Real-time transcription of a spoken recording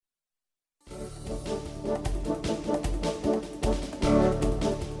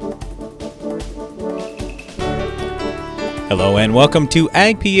Hello and welcome to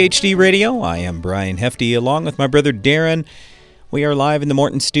Ag PhD Radio. I am Brian Hefty along with my brother Darren. We are live in the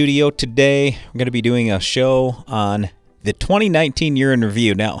Morton studio today. We're going to be doing a show on the 2019 year in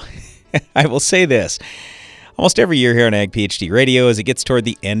review. Now, I will say this. Almost every year here on Ag PhD Radio, as it gets toward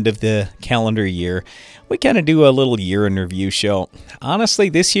the end of the calendar year, we kind of do a little year in review show. Honestly,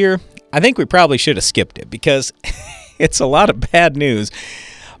 this year, I think we probably should have skipped it because it's a lot of bad news.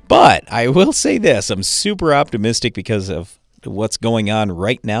 But I will say this. I'm super optimistic because of what's going on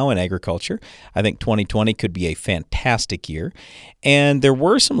right now in agriculture. I think 2020 could be a fantastic year. And there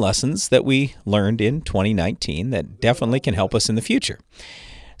were some lessons that we learned in 2019 that definitely can help us in the future.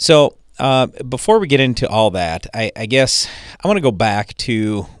 So before we get into all that, I guess I want to go back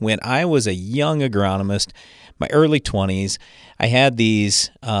to when I was a young agronomist, my early 20s. I had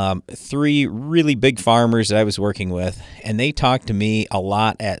these three really big farmers that I was working with, and they talked to me a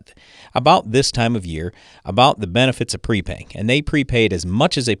lot at about this time of year about the benefits of prepaying. And they prepaid as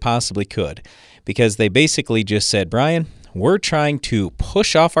much as they possibly could because they basically just said, Brian, we're trying to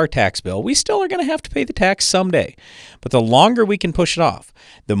push off our tax bill. We still are going to have to pay the tax someday. But the longer we can push it off,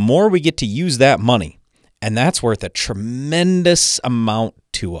 the more we get to use that money. And that's worth a tremendous amount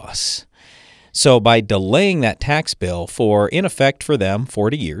to us. So by delaying that tax bill for, in effect for them,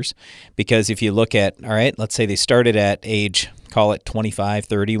 40 years, because if you look at, all right, let's say they started at age, call it 25,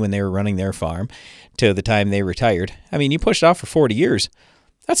 30 when they were running their farm to the time they retired. I mean, you push it off for 40 years.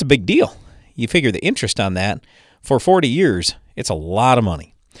 That's a big deal. You figure the interest on that for 40 years, it's a lot of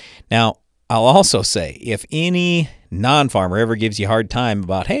money. Now, I'll also say, if any non-farmer ever gives you a hard time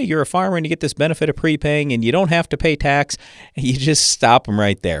about, hey, you're a farmer and you get this benefit of prepaying and you don't have to pay tax, you just stop them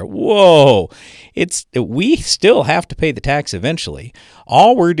right there. Whoa, we still have to pay the tax eventually.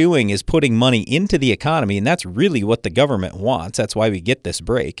 All we're doing is putting money into the economy, and that's really what the government wants. That's why we get this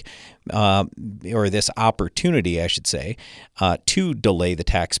break, or this opportunity, I should say, to delay the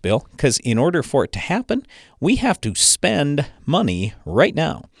tax bill, because in order for it to happen, we have to spend money right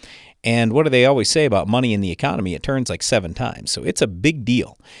now. And what do they always say about money in the economy? It turns like 7 times. So it's a big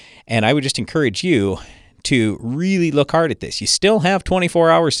deal. And I would just encourage you to really look hard at this. You still have 24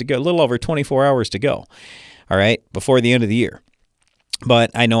 hours to go, a little over 24 hours to go, all right, before the end of the year.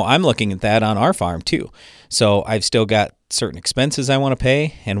 But I know I'm looking at that on our farm too. So I've still got certain expenses I want to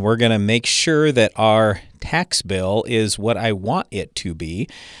pay, and we're going to make sure that our tax bill is what I want it to be.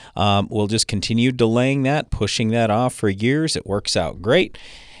 We'll just continue delaying that, pushing that off for years. It works out great.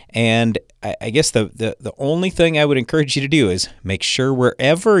 And I guess the only thing I would encourage you to do is make sure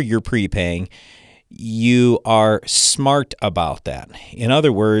wherever you're prepaying, you are smart about that. In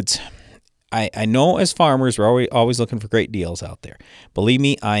other words, I know as farmers, we're always looking for great deals out there. Believe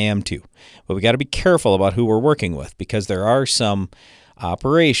me, I am too. But we got to be careful about who we're working with, because there are some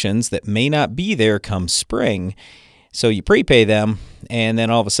operations that may not be there come spring. So you prepay them, and then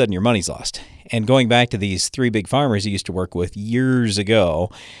all of a sudden your money's lost. And going back to these three big farmers I used to work with years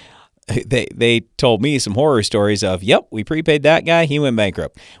ago, they told me some horror stories of, yep, we prepaid that guy, he went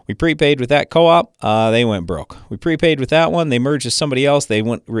bankrupt. We prepaid with that co-op, they went broke. We prepaid with that one, they merged with somebody else, they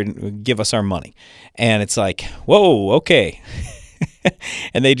wouldn't give us our money. And it's like, whoa, okay.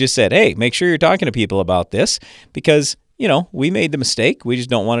 And they just said, hey, make sure you're talking to people about this, because we made the mistake. We just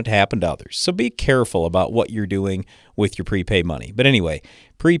don't want it to happen to others. So be careful about what you're doing with your prepay money. But anyway,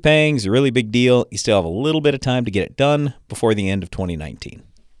 prepaying is a really big deal. You still have a little bit of time to get it done before the end of 2019.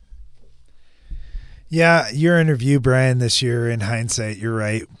 Yeah, your interview, Brian, this year, in hindsight, you're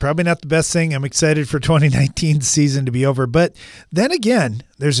right. Probably not the best thing. I'm excited for 2019 season to be over. But then again,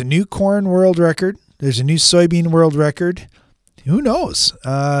 there's a new corn world record. There's a new soybean world record. Who knows?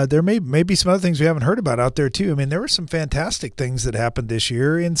 There may be some other things we haven't heard about out there too. I mean, there were some fantastic things that happened this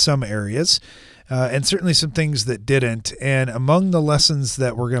year in some areas, and certainly some things that didn't. And among the lessons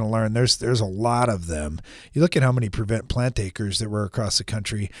that we're going to learn, there's a lot of them. You look at how many prevent plant acres there were across the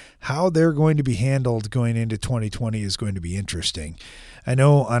country. How they're going to be handled going into 2020 is going to be interesting. I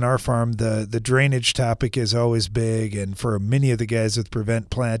know on our farm, the drainage topic is always big, and for many of the guys with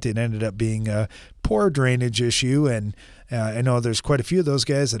prevent plant, it ended up being a poor drainage issue. And I know there's quite a few of those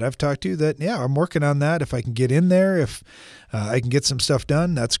guys that I've talked to that, yeah, I'm working on that. If I can get in there, if I can get some stuff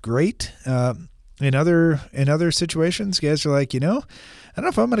done, that's great. In other situations, guys are like, I don't know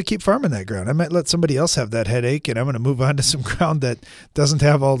if I'm going to keep farming that ground. I might let somebody else have that headache, and I'm going to move on to some ground that doesn't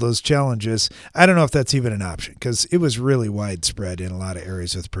have all those challenges. I don't know if that's even an option, because it was really widespread in a lot of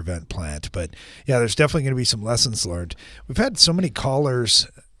areas with prevent plant. But yeah, there's definitely going to be some lessons learned. We've had so many callers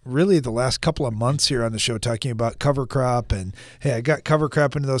really the last couple of months here on the show talking about cover crop, and hey, I got cover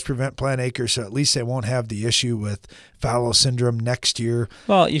crop into those prevent plant acres, so at least I won't have the issue with fallow syndrome next year.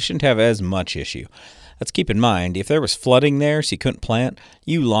 Well, you shouldn't have as much issue. let's keep in mind, if there was flooding there so you couldn't plant,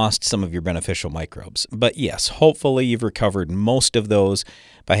 you lost some of your beneficial microbes. But yes, hopefully you've recovered most of those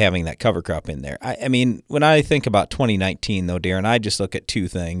by having that cover crop in there. I mean, when I think about 2019, though, Darren, I just look at two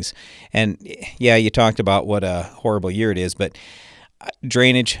things. And yeah, you talked about what a horrible year it is, but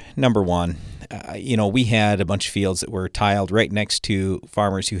drainage, number one. We had a bunch of fields that were tiled right next to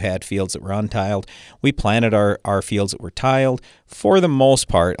farmers who had fields that were untiled. We planted our fields that were tiled for the most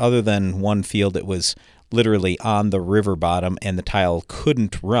part, other than one field that was literally on the river bottom and the tile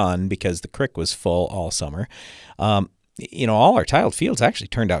couldn't run because the creek was full all summer. All our tiled fields actually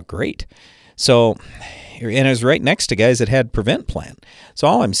turned out great. So, and it was right next to guys that had prevent plant. So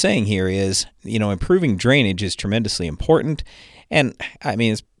all I'm saying here is, improving drainage is tremendously important. And I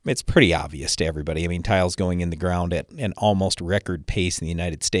mean, it's pretty obvious to everybody. I mean, tiles going in the ground at an almost record pace in the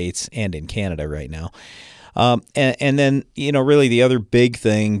United States and in Canada right now. And then, really the other big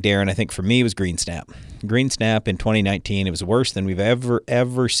thing, Darren, I think for me was green snap. Green snap in 2019, it was worse than we've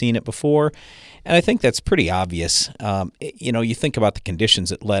ever seen it before. And I think that's pretty obvious. You think about the conditions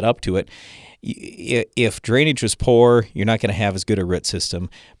that led up to it. If drainage was poor, you're not going to have as good a root system.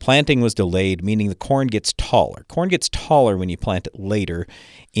 Planting was delayed, meaning the corn gets taller. Corn gets taller when you plant it later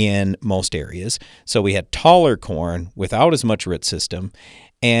in most areas. So we had taller corn without as much root system.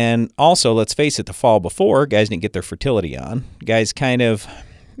 And also, let's face it, the fall before, guys didn't get their fertility on. Guys kind of,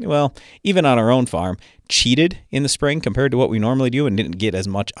 even on our own farm, cheated in the spring compared to what we normally do and didn't get as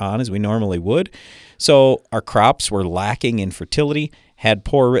much on as we normally would. So our crops were lacking in fertility, had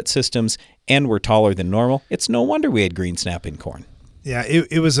poor root systems, and were taller than normal. It's no wonder we had green snap in corn. Yeah,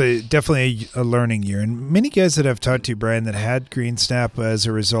 it was definitely a learning year. And many guys that I've talked to, Brian, that had green snap as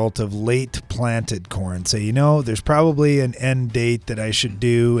a result of late planted corn say, there's probably an end date that I should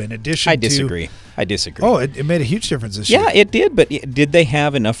do in addition to... I disagree. Oh, it made a huge difference this year. Yeah, it did, but did they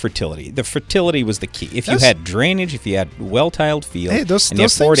have enough fertility? The fertility was the key. If you had drainage, if you had well-tiled field, and you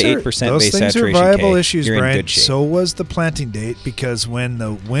have 4 to 8% base saturation, those things are viable issues, you're Brian. in good shape. So was the planting date, because when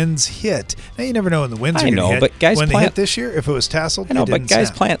the winds hit, now you never know when the winds are going to hit. But guys they hit this year, if it was tasseled, I know, but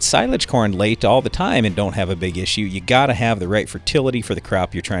guys plant silage corn late all the time and don't have a big issue. You got to have the right fertility for the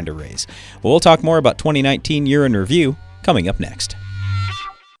crop you're trying to raise. Well, we'll talk more about 2019 year in review coming up next.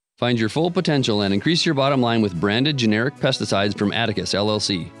 Find your full potential and increase your bottom line with branded generic pesticides from Atticus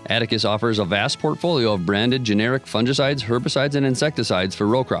LLC. Atticus offers a vast portfolio of branded generic fungicides, herbicides, and insecticides for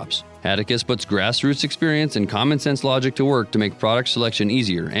row crops. Atticus puts grassroots experience and common sense logic to work to make product selection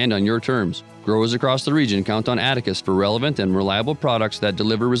easier and on your terms. Growers across the region count on Atticus for relevant and reliable products that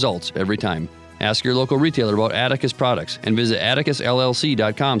deliver results every time. Ask your local retailer about Atticus products and visit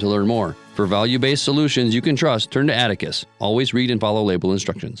atticusllc.com to learn more. For value-based solutions you can trust, turn to Atticus. Always read and follow label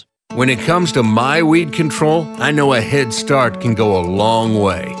instructions. When it comes to my weed control, I know a head start can go a long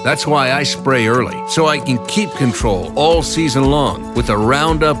way. That's why I spray early, so I can keep control all season long with the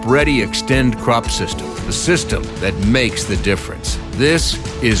Roundup Ready Xtend crop system, the system that makes the difference. This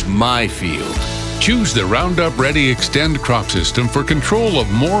is my field. Choose the Roundup Ready Xtend crop system for control of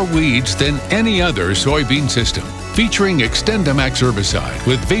more weeds than any other soybean system. Featuring XtendiMax herbicide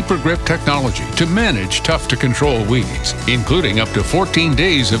with Vapor Grip technology to manage tough-to-control weeds, including up to 14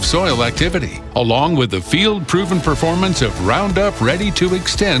 days of soil activity, along with the field-proven performance of Roundup Ready to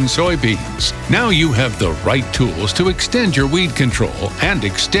Xtend soybeans. Now you have the right tools to extend your weed control and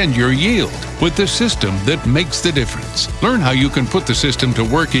extend your yield with the system that makes the difference. Learn how you can put the system to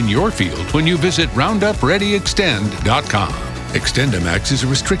work in your field when you visit RoundupReadyXtend.com. XtendiMax is a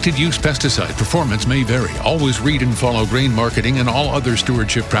restricted-use pesticide. Performance may vary. Always read and follow grain marketing and all other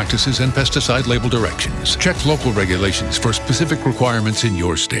stewardship practices and pesticide label directions. Check local regulations for specific requirements in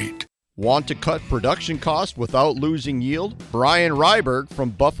your state. Want to cut production costs without losing yield? Brian Ryberg from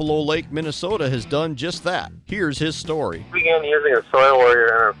Buffalo Lake, Minnesota has done just that. Here's his story. We began using a Soil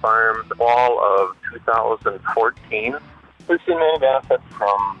Warrior on our farm the fall of 2014. We've seen many benefits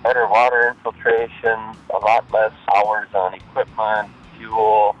from better water infiltration, a lot less hours on equipment,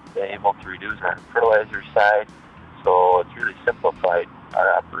 fuel, being able to reduce our fertilizer side. So it's really simplified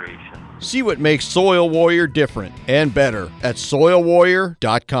our operation. See what makes Soil Warrior different and better at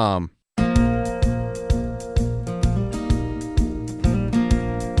soilwarrior.com.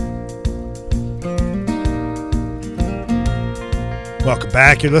 Welcome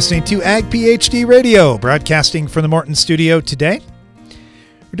back. You're listening to Ag PhD Radio, broadcasting from the Morton studio today.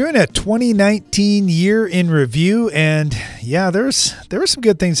 We're doing a 2019 year in review, and yeah, there were some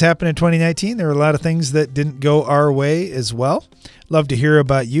good things happening in 2019. There were a lot of things that didn't go our way as well. Love to hear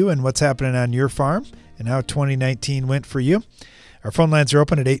about you and what's happening on your farm and how 2019 went for you. Our phone lines are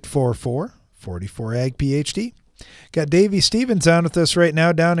open at 844-44-AG-PhD. Got Davey Stevens on with us right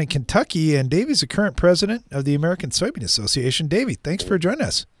now down in Kentucky, and Davey's the current president of the American Soybean Association. Davey, thanks for joining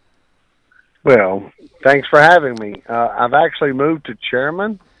us. Well, thanks for having me. I've actually moved to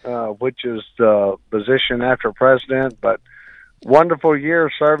chairman, which is the position after president, but wonderful year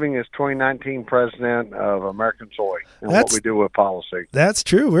serving as 2019 president of American Soy and what we do with policy. That's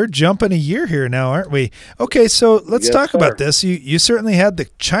true. We're jumping a year here now, aren't we? Okay, so let's talk about this. You certainly had the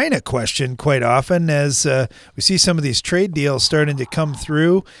China question quite often as we see some of these trade deals starting to come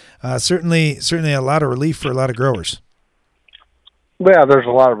through. Certainly a lot of relief for a lot of growers. Well, there's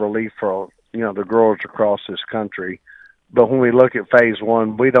a lot of relief for the growers across this country. But when we look at phase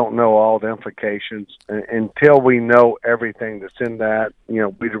one, we don't know all the implications until we know everything that's in that.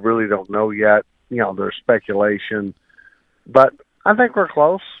 We really don't know yet. There's speculation. But I think we're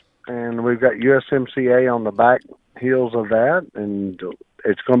close, and we've got USMCA on the back heels of that, and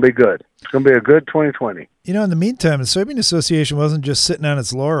it's going to be good. It's going to be a good 2020. In the meantime, the Soybean Association wasn't just sitting on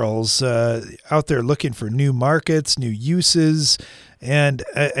its laurels, out there looking for new markets, new uses. And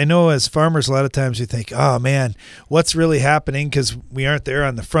I know as farmers, a lot of times we think, oh, man, what's really happening? Because we aren't there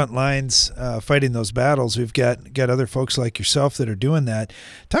on the front lines fighting those battles. We've got other folks like yourself that are doing that.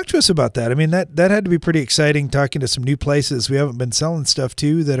 Talk to us about that. I mean, that had to be pretty exciting, talking to some new places we haven't been selling stuff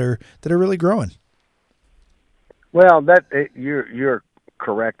to that are really growing. Well, you're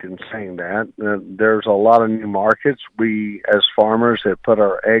correct in saying that. There's a lot of new markets. We, as farmers, have put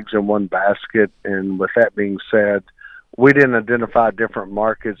our eggs in one basket. And with that being said, we didn't identify different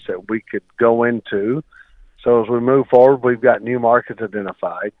markets that we could go into. So as we move forward, we've got new markets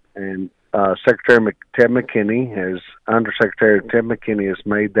identified. And Undersecretary Ted McKinney has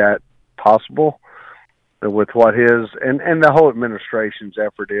made that possible with what his and the whole administration's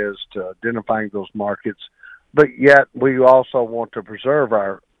effort is to identifying those markets. But yet we also want to preserve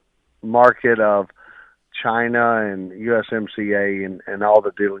our market of China and USMCA and all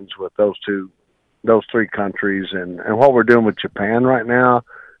the dealings with those three countries and what we're doing with Japan right now,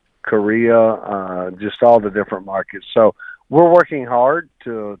 Korea, just all the different markets. So we're working hard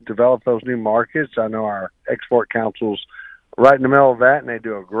to develop those new markets. I know our export council's right in the middle of that, and they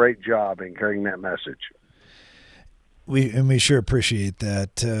do a great job in carrying that message. We sure appreciate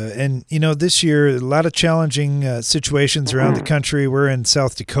that. And, this year, a lot of challenging situations around the country. We're in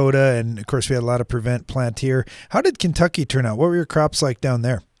South Dakota, and, of course, we had a lot of prevent plant here. How did Kentucky turn out? What were your crops like down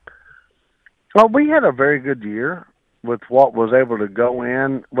there? Well, we had a very good year with what was able to go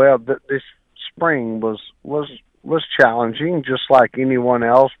in. Well, this spring was challenging, just like anyone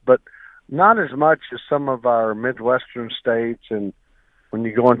else, but not as much as some of our Midwestern states and when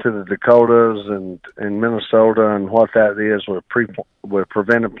you go into the Dakotas and Minnesota and what that is with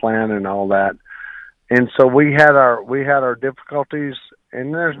preventive plant and all that. And so we had our difficulties,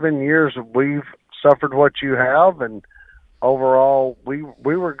 and there's been years we've suffered what you have, and overall we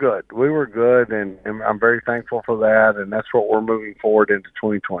were good. We were good, and I'm very thankful for that, and that's what we're moving forward into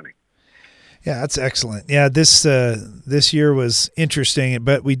 2020. Yeah, that's excellent. Yeah, this year was interesting,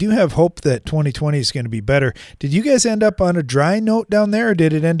 but we do have hope that 2020 is going to be better. Did you guys end up on a dry note down there, or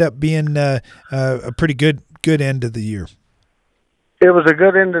did it end up being a pretty good end of the year? It was a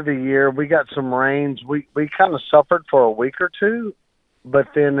good end of the year. We got some rains. We kind of suffered for a week or two, but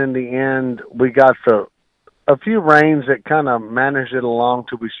then in the end, we got a few rains that kind of managed it along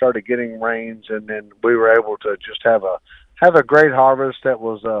till we started getting rains, and then we were able to just have a great harvest that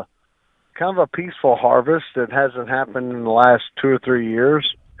was kind of a peaceful harvest that hasn't happened in the last 2 or 3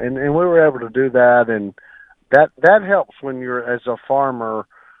 years, and we were able to do that, and that helps when you're, as a farmer,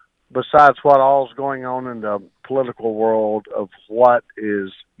 besides what all's going on in the political world of what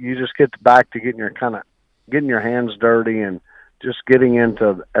is, you just get back to getting your hands dirty and just getting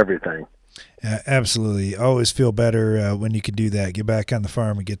into everything. Absolutely. Always feel better when you can do that. Get back on the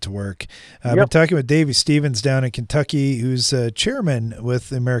farm and get to work. I've been talking with Davey Stevens down in Kentucky, who's chairman with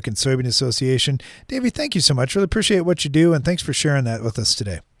the American Soybean Association. Davey, thank you so much. Really appreciate what you do, and thanks for sharing that with us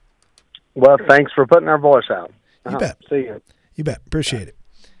today. Well, thanks for putting our voice out. You bet. See you. You bet. Appreciate it.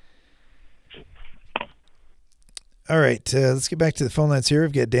 All right, let's get back to the phone lines here.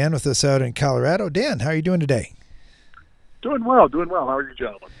 We've got Dan with us out in Colorado. Dan, how are you doing today? Doing well. How are you,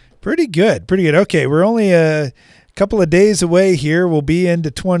 gentlemen? Pretty good. Okay, we're only a couple of days away here. We'll be into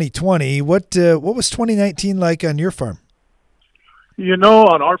 2020. What was 2019 like on your farm?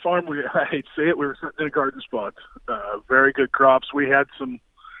 On our farm, I hate to say it, we were sitting in a garden spot. Very good crops. We had some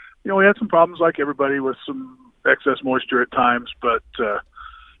problems like everybody with some excess moisture at times, but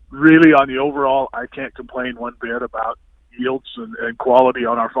really on the overall, I can't complain one bit about yields and quality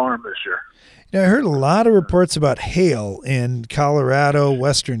on our farm this year. Now, I heard a lot of reports about hail in Colorado,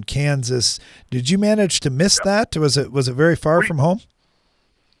 western Kansas. Did you manage to miss that? Was it very far from home?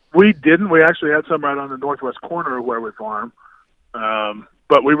 We didn't. We actually had some right on the northwest corner of where we farm.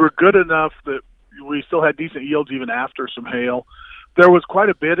 But we were good enough that we still had decent yields even after some hail. There was quite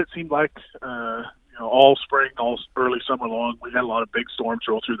a bit, it seemed like, all spring, all early summer long. We had a lot of big storms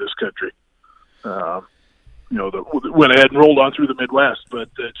roll through this country. That went ahead and rolled on through the Midwest, but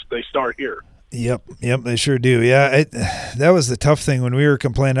they start here. Yep, they sure do. Yeah, that was the tough thing when we were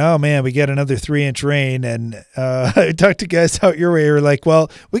complaining, oh, man, we got another 3-inch rain. And I talked to guys out your way who were like, well,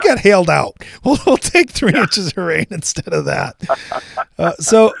 we got hailed out. We'll take 3 inches of rain instead of that.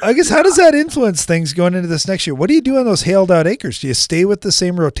 So I guess how does that influence things going into this next year? What do you do on those hailed out acres? Do you stay with the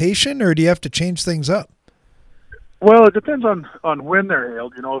same rotation, or do you have to change things up? Well, it depends on when they're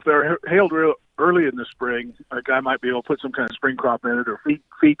hailed. If they're hailed real early in the spring, a guy might be able to put some kind of spring crop in it or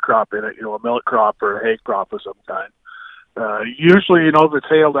feed crop in it, a millet crop or a hay crop of some kind. Usually, if it's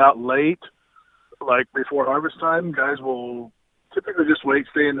hailed out late, like before harvest time, guys will typically just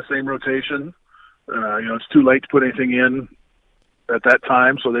stay in the same rotation. It's too late to put anything in at that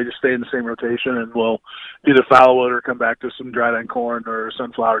time, so they just stay in the same rotation and will either fallow it or come back to some dry-line corn or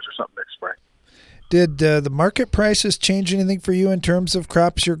sunflowers or something next spring. Did the market prices change anything for you in terms of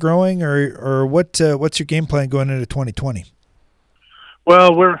crops you're growing, or what's your game plan going into 2020?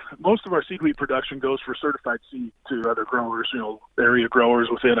 Well, most of our seed wheat production goes for certified seed to other growers, area growers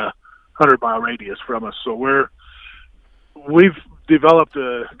within a 100-mile radius from us. So we've developed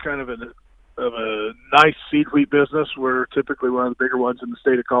a kind of a nice seed wheat business. We're typically one of the bigger ones in the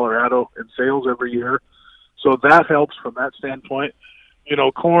state of Colorado in sales every year. So that helps from that standpoint.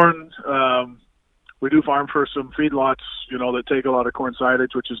 Corn, we do farm for some feedlots, that take a lot of corn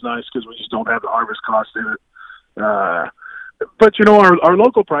silage, which is nice because we just don't have the harvest cost in it. But, our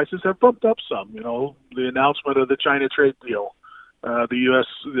local prices have bumped up some. The announcement of the China trade deal, the U.S.,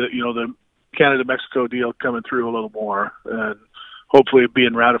 the Canada-Mexico deal coming through a little more, and hopefully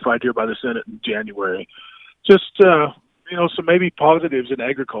being ratified here by the Senate in January. Just, some maybe positives in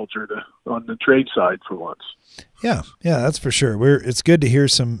agriculture on the trade side for once. Yeah, that's for sure. It's good to hear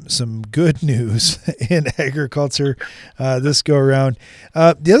some good news in agriculture this go around.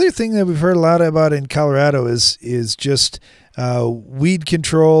 The other thing that we've heard a lot about in Colorado is just weed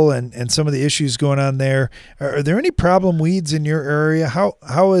control and some of the issues going on there. Are there any problem weeds in your area? How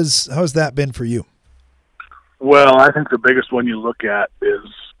has that been for you? Well, I think the biggest one you look at is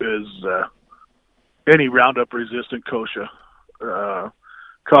any Roundup resistant kochia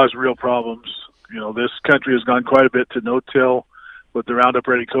cause real problems. This country has gone quite a bit to no-till, but the Roundup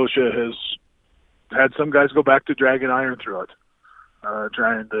Ready kochia has had some guys go back to dragging iron through it,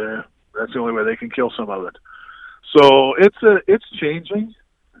 that's the only way they can kill some of it. So it's changing.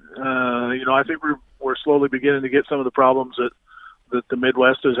 I think we're slowly beginning to get some of the problems that the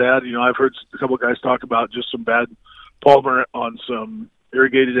Midwest has had. I've heard a couple of guys talk about just some bad palmer on some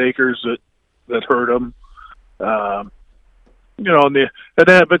irrigated acres that hurt them. But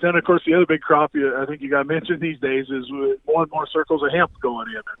then of course the other big crop I think you got mentioned these days is more and more circles of hemp going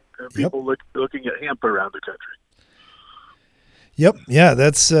in, and people looking at hemp around the country. Yep. Yeah,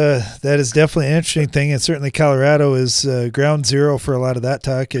 that is definitely an interesting thing, and certainly Colorado is ground zero for a lot of that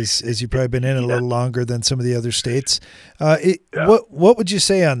talk, as you've probably been in a little longer than some of the other states. What would you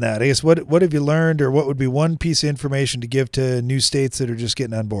say on that? I guess what have you learned, or what would be one piece of information to give to new states that are just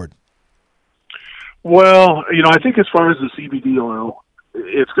getting on board? Well, I think as far as the CBD oil,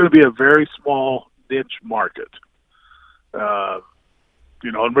 it's going to be a very small niche market. In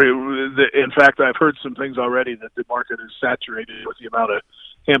fact, I've heard some things already that the market is saturated with the amount of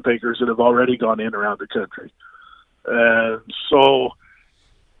hemp acres that have already gone in around the country. And so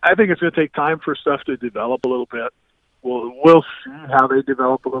I think it's going to take time for stuff to develop a little bit. We'll see how they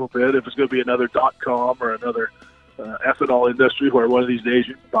develop a little bit, if it's going to be another .com or another ethanol industry where one of these days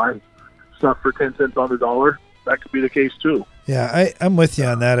you can buy stuff for 10 cents on the dollar. That could be the case too. Yeah, I'm with you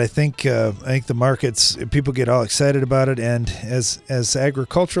on that. I think the markets, people get all excited about it, and as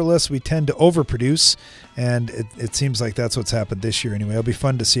agriculturalists, we tend to overproduce, and it seems like that's what's happened this year anyway. It'll be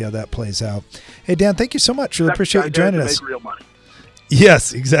fun to see how that plays out. Hey, Dan, thank you so much. Really appreciate you joining us. Make real money.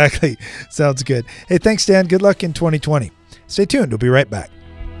 Yes, exactly. Sounds good. Hey, thanks, Dan. Good luck in 2020. Stay tuned. We'll be right back.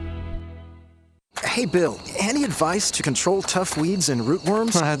 Hey, Bill, any advice to control tough weeds and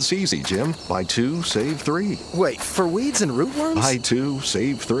rootworms? That's easy, Jim. Buy 2, save 3. Wait, for weeds and rootworms? Buy 2,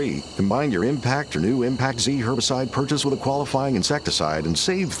 save 3. Combine your Impact or new Impact Z herbicide purchase with a qualifying insecticide and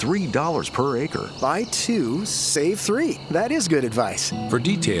save $3 per acre. Buy 2, save 3. That is good advice. For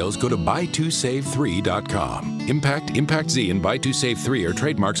details, go to buy2save3.com. Impact, Impact Z, and Buy 2 Save 3 are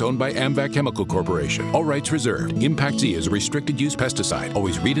trademarks owned by AMVAC Chemical Corporation. All rights reserved. Impact Z is a restricted-use pesticide.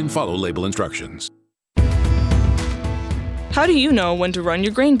 Always read and follow label instructions. How do you know when to run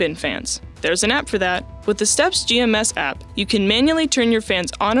your grain bin fans? There's an app for that. With the Steps GMS app, you can manually turn your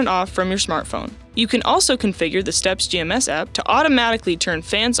fans on and off from your smartphone. You can also configure the Steps GMS app to automatically turn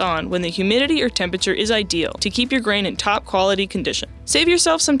fans on when the humidity or temperature is ideal to keep your grain in top quality condition. Save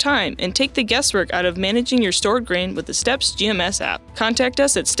yourself some time and take the guesswork out of managing your stored grain with the Steps GMS app. Contact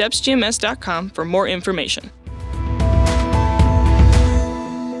us at stepsgms.com for more information.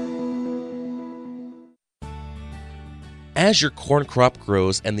 As your corn crop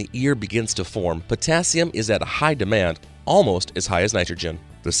grows and the ear begins to form, potassium is at a high demand, almost as high as nitrogen.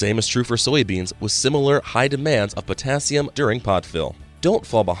 The same is true for soybeans, with similar high demands of potassium during pod fill. Don't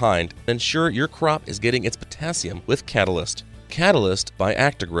fall behind. Ensure your crop is getting its potassium with Catalyst. Catalyst by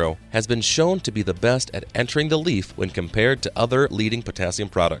Actagro has been shown to be the best at entering the leaf when compared to other leading potassium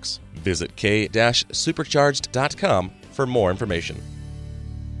products. Visit k-supercharged.com for more information.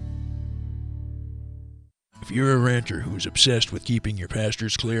 If you're a rancher who's obsessed with keeping your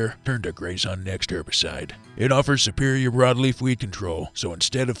pastures clear, turn to Grazon Next herbicide. It offers superior broadleaf weed control, so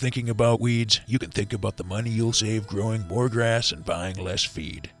instead of thinking about weeds, you can think about the money you'll save growing more grass and buying less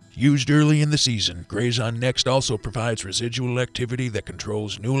feed. Used early in the season, Grazon Next also provides residual activity that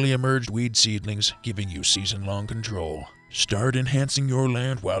controls newly emerged weed seedlings, giving you season-long control. Start enhancing your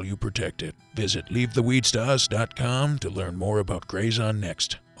land while you protect it. Visit leavetheweedstous.com to learn more about Grazon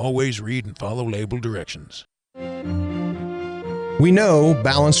Next. Always read and follow label directions. We know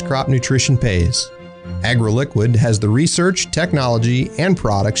balanced crop nutrition pays. AgroLiquid has the research, technology, and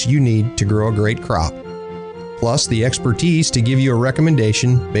products you need to grow a great crop, plus the expertise to give you a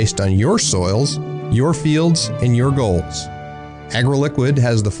recommendation based on your soils, your fields, and your goals. AgroLiquid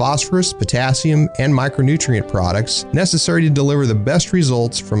has the phosphorus, potassium, and micronutrient products necessary to deliver the best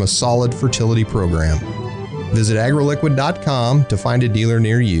results from a solid fertility program. Visit agroliquid.com to find a dealer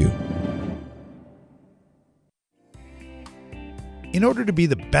near you. In order to be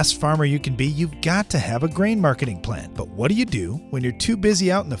the best farmer you can be, you've got to have a grain marketing plan. But what do you do when you're too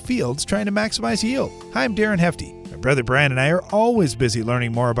busy out in the fields trying to maximize yield? Hi, I'm Darren Hefty. My brother Brian and I are always busy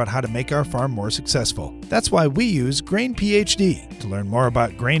learning more about how to make our farm more successful. That's why we use Grain PhD to learn more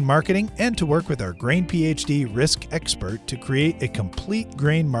about grain marketing and to work with our Grain PhD risk expert to create a complete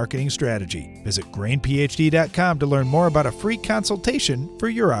grain marketing strategy. Visit grainphd.com to learn more about a free consultation for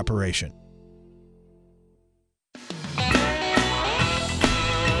your operation.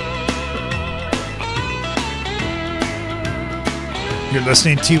 You're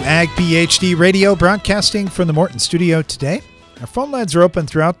listening to Ag PhD Radio, broadcasting from the Morton studio today. Our phone lines are open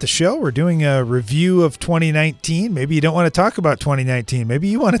throughout the show. We're doing a review of 2019. Maybe you don't want to talk about 2019. Maybe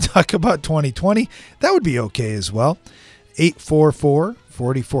you want to talk about 2020. That would be okay as well.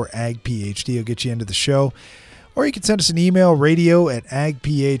 844-44-AG-PhD will get you into the show. Or you can send us an email,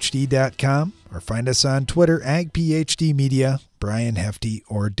 radio@agphd.com, or find us on Twitter, AgPhD Media, Brian Hefty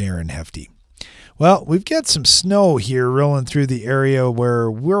or Darren Hefty. Well, we've got some snow here rolling through the area where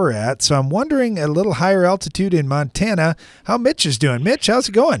we're at, so I'm wondering at a little higher altitude in Montana how Mitch is doing. Mitch, how's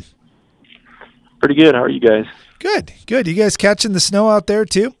it going? Pretty good. How are you guys? Good, good. You guys catching the snow out there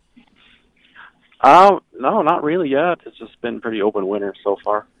too? No, not really yet. It's just been pretty open winter so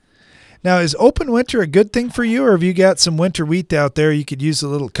far. Now, is open winter a good thing for you, or have you got some winter wheat out there you could use a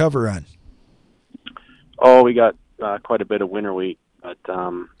little cover on? Oh, we got quite a bit of winter wheat, but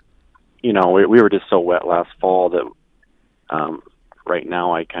we were just so wet last fall that right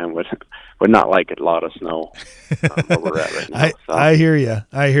now I kind of would not like a lot of snow where we're at right now. I hear you.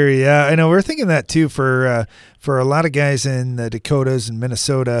 Yeah, I know we're thinking that too for a lot of guys in the Dakotas and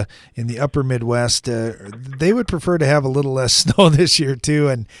Minnesota in the upper Midwest. They would prefer to have a little less snow this year too,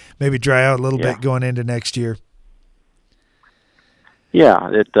 and maybe dry out a little bit going into next year. Yeah,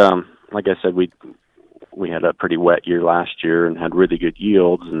 like I said, we had a pretty wet year last year and had really good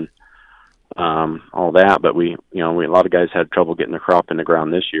yields and all that, but a lot of guys had trouble getting their crop in the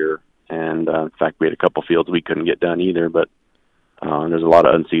ground this year, and in fact we had a couple fields we couldn't get done either, but there's a lot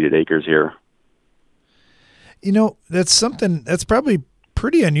of unseeded acres here. That's something that's probably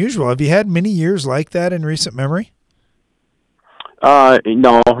pretty unusual. Have you had many years like that in recent memory?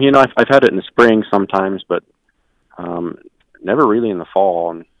 No, I've had it in the spring sometimes, but never really in the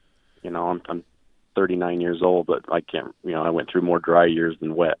fall. And I'm 39 years old, but I can't. I went through more dry years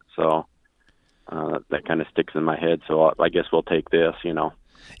than wet, so that kind of sticks in my head. So I guess we'll take this.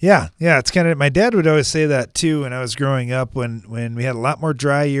 Yeah, it's kind of, my dad would always say that too when I was growing up, when we had a lot more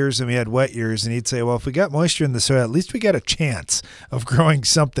dry years than we had wet years, and he'd say, well, if we got moisture in the soil, at least we got a chance of growing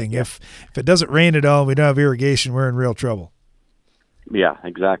something. If it doesn't rain at all, we don't have irrigation, we're in real trouble. Yeah,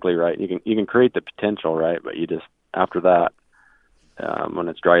 exactly right. You can create the potential, right? But you just, after that, when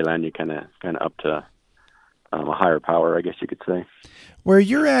it's dry land, you kind of up to a higher power, I guess you could say. Where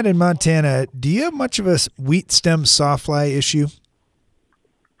you're at in Montana, do you have much of a wheat stem sawfly issue?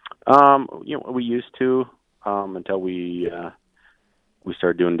 We used to until we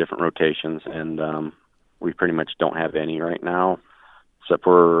started doing different rotations, and we pretty much don't have any right now, except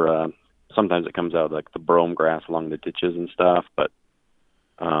for sometimes it comes out like the brome grass along the ditches and stuff. But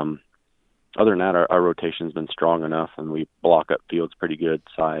other than that, our rotation's been strong enough, and we block up fields pretty good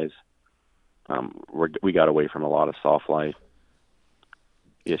size. We got away from a lot of sawfly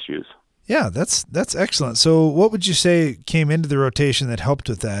issues. Yeah, that's excellent. So what would you say came into the rotation that helped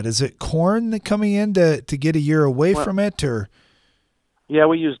with that? Is it corn coming in to get a year away from it, or? Yeah,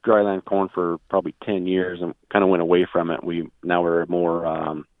 we used dryland corn for probably 10 years and kind of went away from it. Now we're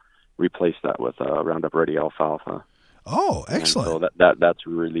more replaced that with Roundup Ready alfalfa. Oh, excellent. And so that's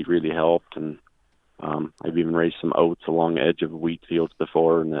really, really helped. And I've even raised some oats along the edge of wheat fields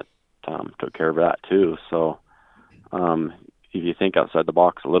before, and that took care of that too. So if you think outside the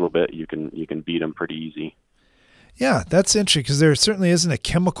box a little bit, you can beat them pretty easy. Yeah, that's interesting, because there certainly isn't a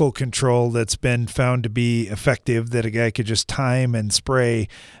chemical control that's been found to be effective that a guy could just time and spray.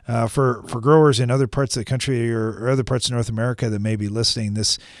 For growers in other parts of the country or other parts of North America that may be listening,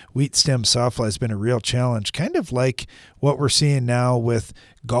 this wheat stem sawfly has been a real challenge, kind of like what we're seeing now with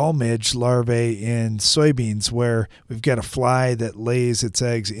gall midge larvae in soybeans, where we've got a fly that lays its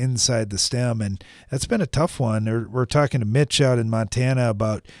eggs inside the stem, and that's been a tough one. We're talking to Mitch out in Montana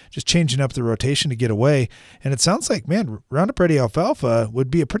about just changing up the rotation to get away, and it sounds like, man, Roundup Ready alfalfa would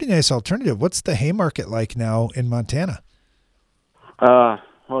be a pretty nice alternative. What's the hay market like now in Montana?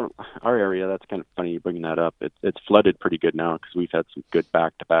 Well, our area, that's kind of funny you bringing that up. It's flooded pretty good now because we've had some good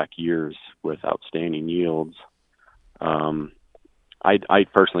back-to-back years with outstanding yields. I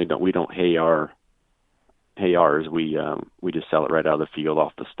personally we don't hay ours. We just sell it right out of the field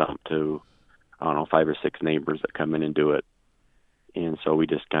off the stump to, 5 or 6 neighbors that come in and do it. And so we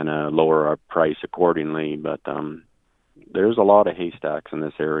just kind of lower our price accordingly. But there's a lot of haystacks in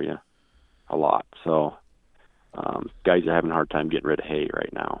this area, a lot. So guys are having a hard time getting rid of hay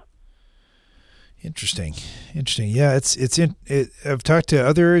right now. Interesting. Yeah, I've talked to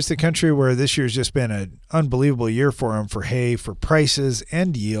other areas of the country where this year's just been an unbelievable year for them, for hay, for prices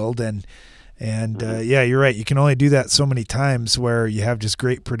and yield, and yeah, you're right. You can only do that so many times where you have just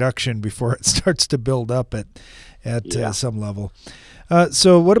great production before it starts to build up at some level.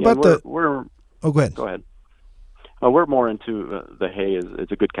 So what about go ahead. Go ahead. We're more into the hay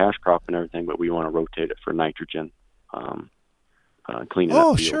is a good cash crop and everything, but we want to rotate it for nitrogen. Cleaning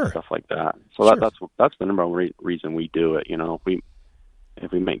up fields, stuff like that. So that's the number one reason we do it.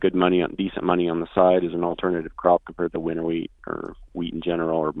 If we make decent money on the side as an alternative crop compared to winter wheat or wheat in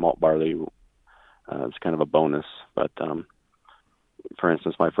general or malt barley, it's kind of a bonus. But for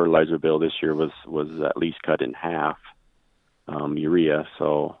instance, my fertilizer bill this year was at least cut in half, urea.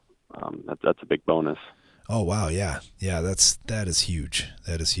 So that's a big bonus. Oh, wow. Yeah. That is huge.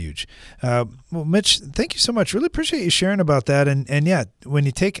 Well, Mitch, thank you so much. Really appreciate you sharing about that. And yeah, when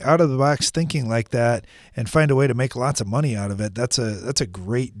you take out of the box thinking like that and find a way to make lots of money out of it, that's a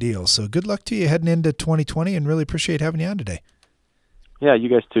great deal. So good luck to you heading into 2020, and really appreciate having you on today. Yeah, you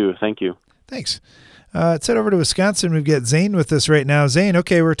guys too. Thank you. Thanks. Let's head over to Wisconsin. We've got Zane with us right now. Zane,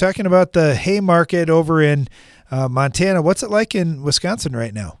 okay, we're talking about the hay market over in Montana. What's it like in Wisconsin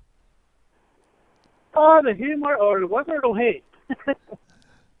right now? The hay market, or was there no hay?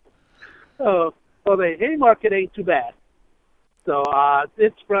 So the hay market ain't too bad. So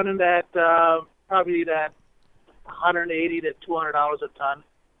it's running at probably that $180 to $200 a ton,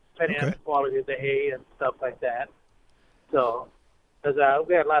 depending on the quality of the hay and stuff like that. So, because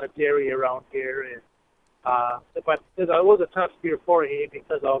we had a lot of dairy around here, and but it was a tough year for hay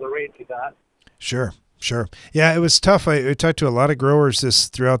because of all the rain we got. Sure. Yeah, it was tough. I talked to a lot of growers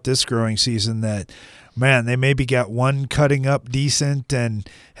throughout this growing season that, man, they maybe got one cutting up decent and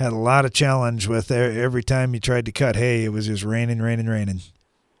had a lot of challenge with every time you tried to cut hay, it was just raining.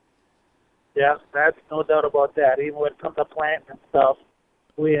 Yeah, that's no doubt about that. Even when it comes to planting and stuff,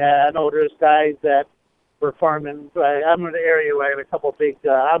 I know there's guys that were farming. I'm in the area where I have a couple big,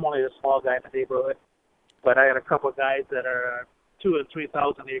 I'm only a small guy in the neighborhood, but I had a couple guys that are 2,000 and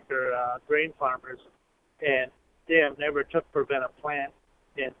 3,000 acre grain farmers, and they have never took preventive plant.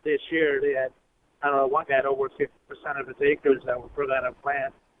 And this year they had I don't know, one guy had over 50% of his acres that were preventive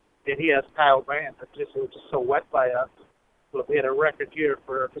plant, and he has tile land. It was just so wet by us. So we had a record year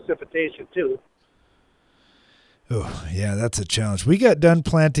for precipitation, too. Oh, yeah, that's a challenge. We got done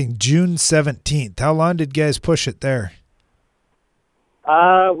planting June 17th. How long did guys push it there?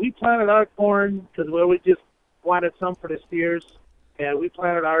 We planted our corn because we just wanted some for the steers, and we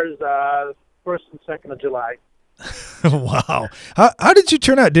planted ours 1st and 2nd of July. Wow. How did you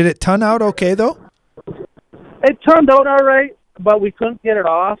turn out? Did it turn out okay, though? It turned out all right, but we couldn't get it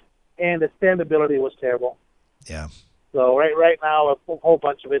off, and the standability was terrible. Yeah. So right now, a whole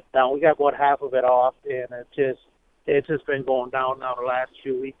bunch of it's down. We got about half of it off, and it's just been going down now the last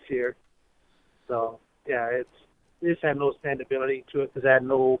few weeks here. So, yeah, it just had no standability to it because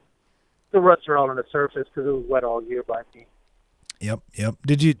the roots are all on the surface because it was wet all year by me. Yep.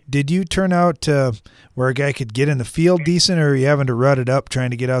 Did you turn out where a guy could get in the field decent, or are you having to rut it up trying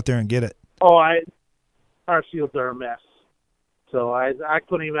to get out there and get it? Oh, our fields are a mess. So I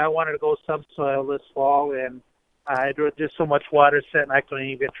couldn't even. I wanted to go subsoil this fall, and there was just so much water sitting, I couldn't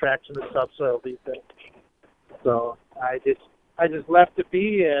even get traction to subsoil these things. So I just left it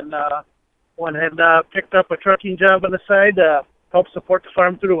be and went and picked up a trucking job on the side to help support the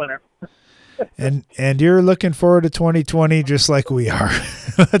farm through the winter. And you're looking forward to 2020 just like we are.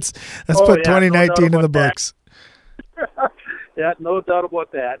 let's put 2019 in the books. Yeah, no doubt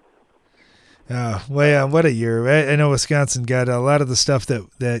about that. Well, yeah, what a year. I know Wisconsin got a lot of the stuff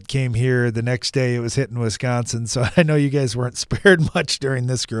that came here the next day. It was hitting Wisconsin, so I know you guys weren't spared much during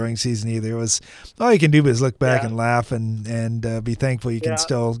this growing season either. It was all you can do is look back and laugh and be thankful you can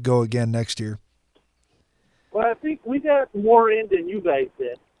still go again next year. Well, I think we got more in than you guys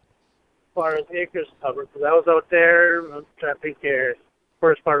did as far as acres covered, because I was out there, I'm trying to think here,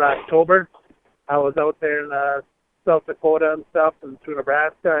 first part of October. I was out there in South Dakota and stuff and through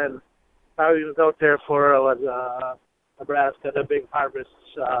Nebraska, and I was out there for Nebraska, the big harvest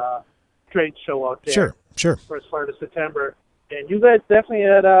trade show out there. Sure. First part of September. And you guys definitely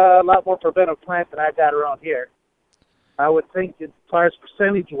had a lot more preventive plant than I got around here. I would think as far as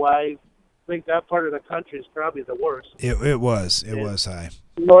percentage-wise, I think that part of the country is probably the worst. It was high.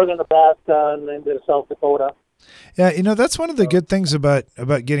 Northern Nebraska and into South Dakota. Yeah, that's one of the good things about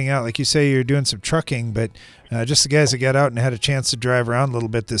getting out. Like you say, you're doing some trucking, but just the guys that got out and had a chance to drive around a little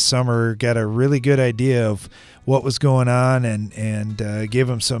bit this summer got a really good idea of what was going on and gave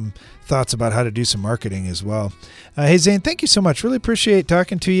them some thoughts about how to do some marketing as well. Hey, Zane, thank you so much. Really appreciate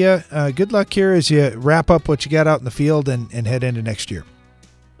talking to you. Good luck here as you wrap up what you got out in the field and head into next year.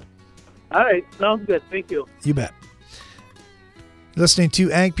 All right, sounds good. Thank you. You bet. Listening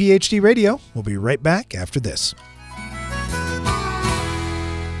to Ag PhD Radio. We'll be right back after this.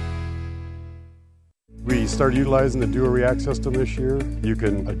 We started utilizing the Duo React system this year. You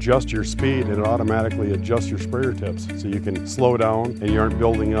can adjust your speed and it automatically adjusts your sprayer tips. So you can slow down and you aren't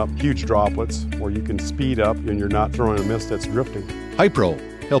building up huge droplets, or you can speed up and you're not throwing a mist that's drifting. Hypro,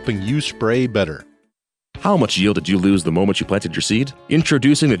 helping you spray better. How much yield did you lose the moment you planted your seed?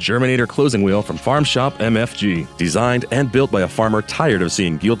 Introducing the Germinator closing wheel from Farm Shop MFG. Designed and built by a farmer tired of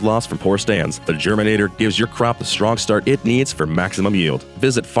seeing yield loss from poor stands, the Germinator gives your crop the strong start it needs for maximum yield.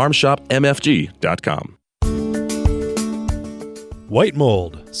 Visit farmshopmfg.com. White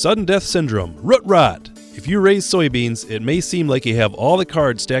mold, sudden death syndrome, root rot. If you raise soybeans, it may seem like you have all the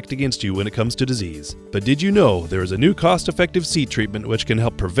cards stacked against you when it comes to disease. But did you know there is a new cost-effective seed treatment which can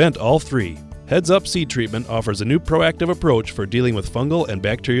help prevent all three? Heads Up Seed Treatment offers a new proactive approach for dealing with fungal and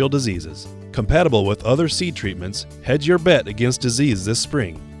bacterial diseases. Compatible with other seed treatments, hedge your bet against disease this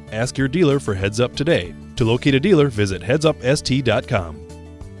spring. Ask your dealer for Heads Up today. To locate a dealer, visit headsupst.com.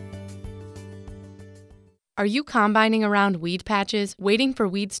 Are you combining around weed patches, waiting for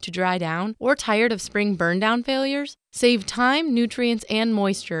weeds to dry down, or tired of spring burn-down failures? Save time, nutrients, and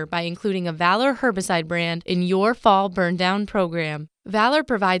moisture by including a Valor herbicide brand in your fall burn-down program. Valor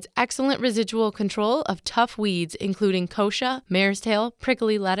provides excellent residual control of tough weeds including kochia, mare's tail,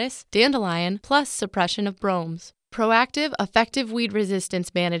 prickly lettuce, dandelion, plus suppression of bromes. Proactive, effective weed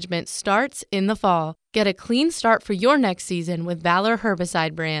resistance management starts in the fall. Get a clean start for your next season with Valor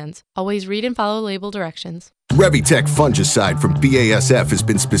herbicide brands. Always read and follow label directions. Revitec fungicide from BASF has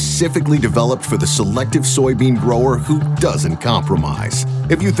been specifically developed for the selective soybean grower who doesn't compromise.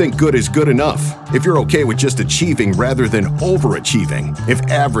 If you think good is good enough, if you're okay with just achieving rather than overachieving, if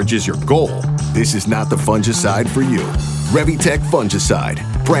average is your goal, this is not the fungicide for you. Revitec fungicide,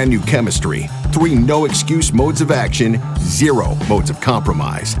 brand new chemistry, 3 no-excuse modes of action, 0 modes of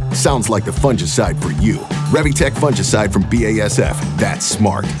compromise. Sounds like the fungicide for you. Revitec fungicide from BASF. That's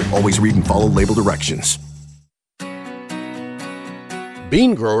smart. Always read and follow label directions.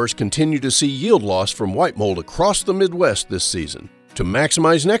 Bean growers continue to see yield loss from white mold across the Midwest this season. To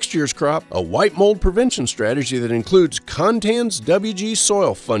maximize next year's crop, a white mold prevention strategy that includes Contans WG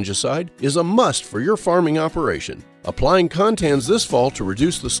soil fungicide is a must for your farming operation. Applying Contans this fall to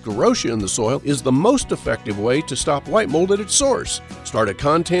reduce the sclerotia in the soil is the most effective way to stop white mold at its source. Start a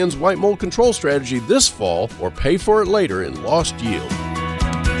Contans white mold control strategy this fall or pay for it later in lost yield.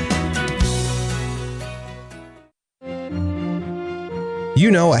 You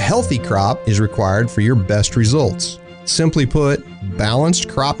know a healthy crop is required for your best results. Simply put, balanced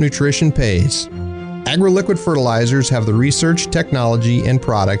crop nutrition pays. AgroLiquid fertilizers have the research, technology, and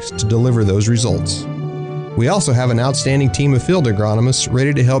products to deliver those results. We also have an outstanding team of field agronomists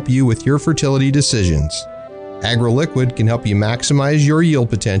ready to help you with your fertility decisions. AgroLiquid can help you maximize your yield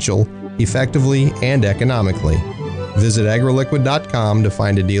potential effectively and economically. Visit agroliquid.com to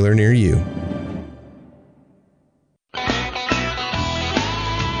find a dealer near you.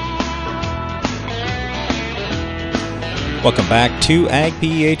 Welcome back to Ag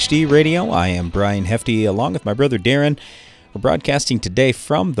PhD Radio. I am Brian Hefty along with my brother Darren. We're broadcasting today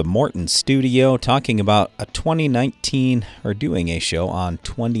from the Morton studio talking about a 2019, or doing a show on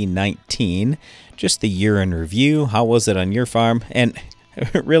 2019, just the year in review. How was it on your farm? And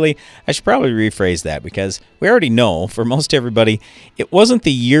really, I should probably rephrase that because we already know for most everybody, it wasn't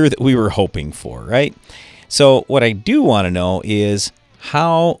the year that we were hoping for, right? So what I do want to know is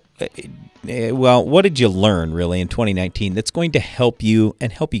what did you learn really in 2019 that's going to help you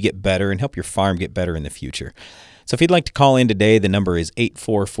and help you get better and help your farm get better in the future? So if you'd like to call in today, the number is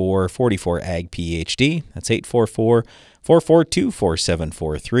 844-44-AG-PhD. That's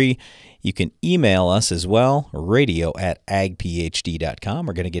 844-442-4743. You can email us as well, radio@agphd.com.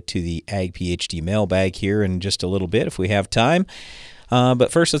 We're going to get to the Ag PhD mailbag here in just a little bit if we have time.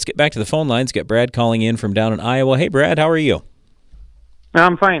 But first, let's get back to the phone lines. Got Brad calling in from down in Iowa. Hey, Brad, how are you?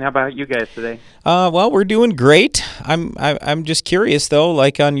 I'm fine. How about you guys today? Well, we're doing great. I'm just curious though,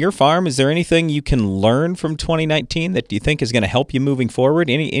 like on your farm, is there anything you can learn from 2019 that you think is going to help you moving forward?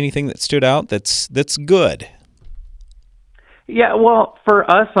 Anything that stood out that's good? Yeah, well, for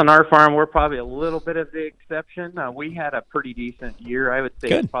us on our farm, we're probably a little bit of the exception. We had a pretty decent year. I would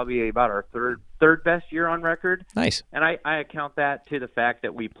say it's probably about our third best year on record. Nice. And I account that to the fact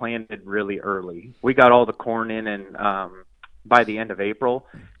that we planted really early. We got all the corn in and by the end of April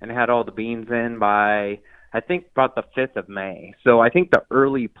and had all the beans in by, I think, about the 5th of May. So I think the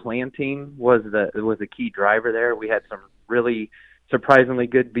early planting was a key driver there. We had some really surprisingly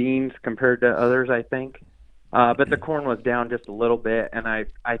good beans compared to others, I think. But the corn was down just a little bit, and I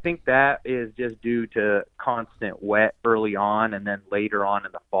think that is just due to constant wet early on and then later on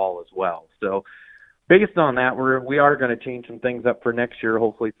in the fall as well. So based on that, we are going to change some things up for next year,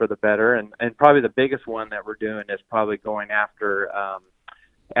 hopefully for the better. And probably the biggest one that we're doing is probably going after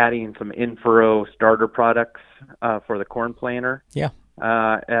adding some in-furrow starter products for the corn planter. Yeah.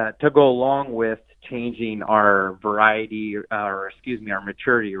 To go along with changing our our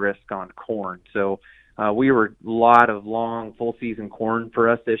maturity risk on corn. So we were a lot of long full season corn for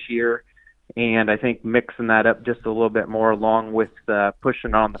us this year. And I think mixing that up just a little bit more along with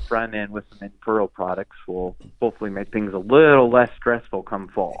pushing on the front end with some in-furrow products will hopefully make things a little less stressful come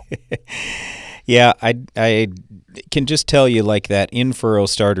fall. Yeah, I can just tell you like that in-furrow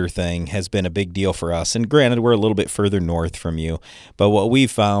starter thing has been a big deal for us. And granted, we're a little bit further north from you. But what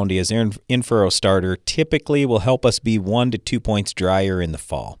we've found is in-furrow starter typically will help us be 1 to 2 points drier in the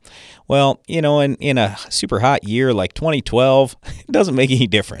fall. Well, in a super hot year like 2012, it doesn't make any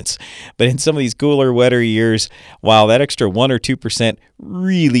difference. But in some of these cooler, wetter years, wow, that extra 1 or 2%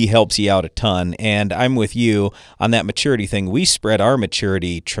 really helps you out a ton. And I'm with you on that maturity thing. We spread our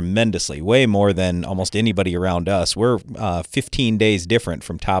maturity tremendously, way more than almost anybody around us. We're 15 days different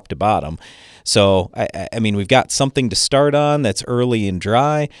from top to bottom. So, I mean, we've got something to start on that's early and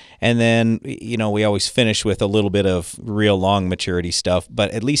dry, and then, we always finish with a little bit of real long maturity stuff,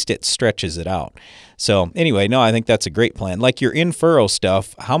 but at least it stretches it out. So, anyway, no, I think that's a great plan. Like your in-furrow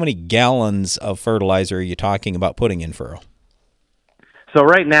stuff, how many gallons of fertilizer are you talking about putting in furrow? So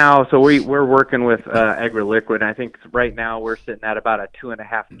right now, we're working with AgroLiquid. I think right now we're sitting at about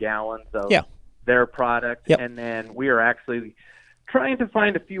 2.5 gallons of their product, and then we are actually trying to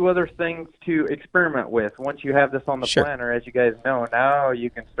find a few other things to experiment with. Once you have this on the planter, as you guys know, now you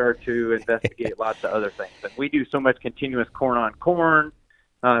can start to investigate lots of other things. And we do so much continuous corn on corn,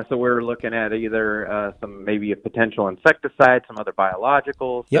 so we're looking at either maybe a potential insecticide, some other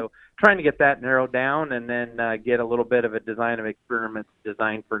biologicals. So trying to get that narrowed down and then get a little bit of a design of experiments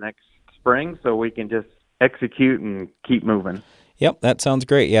designed for next spring so we can just execute and keep moving. Yep, that sounds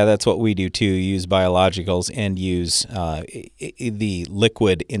great. Yeah, that's what we do too. Use biologicals and use the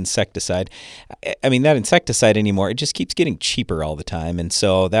liquid insecticide. I mean, that insecticide anymore, it just keeps getting cheaper all the time, and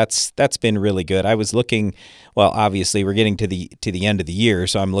so that's been really good. I was looking. Well, obviously, we're getting to the end of the year,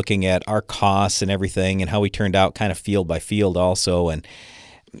 so I'm looking at our costs and everything, and how we turned out, kind of field by field, also, and.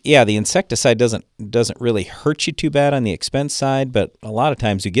 Yeah, the insecticide doesn't really hurt you too bad on the expense side, but a lot of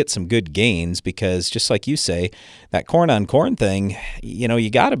times you get some good gains because, just like you say, that corn-on-corn thing, you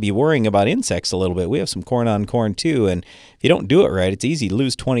got to be worrying about insects a little bit. We have some corn-on-corn too, and if you don't do it right, it's easy to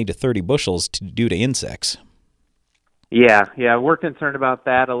lose 20 to 30 bushels due to insects. Yeah, we're concerned about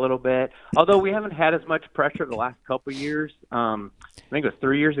that a little bit. Although we haven't had as much pressure the last couple of years. I think it was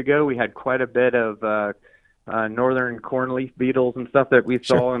 3 years ago we had quite a bit of northern cornleaf beetles and stuff that we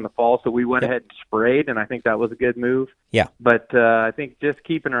saw in the fall, so we went ahead and sprayed, and I think that was a good move. Yeah. But I think just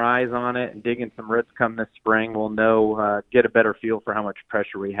keeping our eyes on it and digging some roots come this spring, we'll know, get a better feel for how much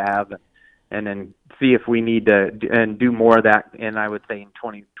pressure we have, and then see if we need to do more of that, and I would say in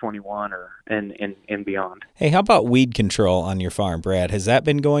 2021 or and beyond. Hey, how about weed control on your farm, Brad? Has that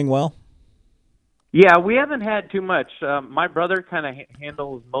been going well? Yeah, we haven't had too much. My brother kind of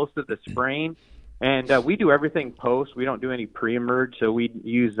handles most of the spraying. And we do everything post. We don't do any pre-emerge, so we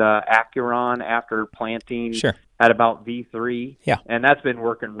use Acuron after planting at about V3. Yeah. And that's been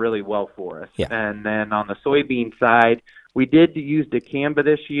working really well for us. Yeah. And then on the soybean side, we did use dicamba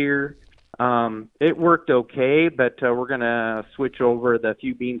this year. It worked okay, but we're going to switch over. The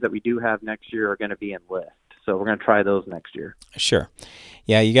few beans that we do have next year are going to be Enlist. So we're going to try those next year. Sure.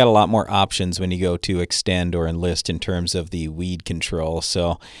 Yeah, you got a lot more options when you go to Extend or Enlist in terms of the weed control.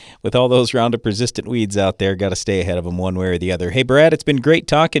 So with all those Roundup-resistant weeds out there, got to stay ahead of them one way or the other. Hey, Brad, it's been great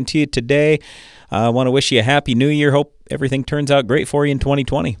talking to you today. I want to wish you a Happy New Year. Hope everything turns out great for you in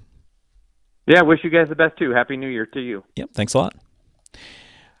 2020. Yeah, wish you guys the best, too. Happy New Year to you. Yep, thanks a lot.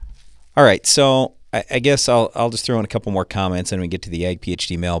 All right, so I guess I'll just throw in a couple more comments and we get to the Ag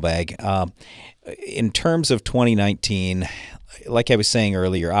PhD mailbag. In terms of 2019, like I was saying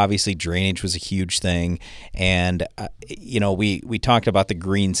earlier, obviously drainage was a huge thing, and we talked about the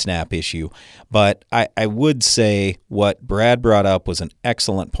green snap issue, but I would say what Brad brought up was an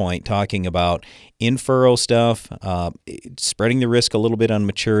excellent point, talking about in-furrow stuff, spreading the risk a little bit on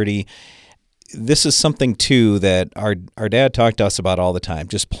maturity. This is something, too, that our dad talked to us about all the time,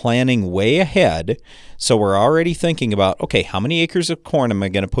 just planning way ahead. So we're already thinking about, okay, how many acres of corn am I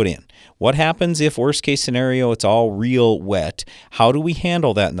going to put in? What happens if, worst case scenario, it's all real wet? How do we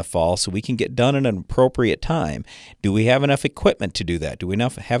handle that in the fall so we can get done at an appropriate time? Do we have enough equipment to do that? Do we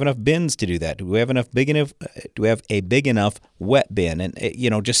have enough bins to do that? Do we have a big enough wet bin?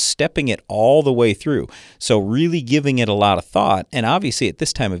 And, just stepping it all the way through. So really giving it a lot of thought. And obviously at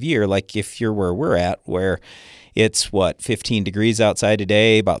this time of year, like if you're where we're at, where it's 15 degrees outside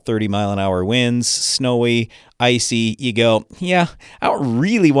today, about 30-mile-an-hour winds, snowy, icy, you go, yeah, I don't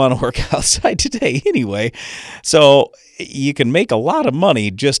really want to work outside today anyway. So you can make a lot of money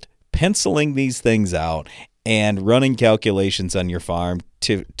just penciling these things out and running calculations on your farm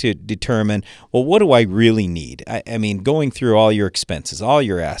to determine, well, what do I really need? I mean, going through all your expenses, all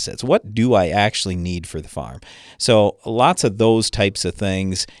your assets, what do I actually need for the farm? So lots of those types of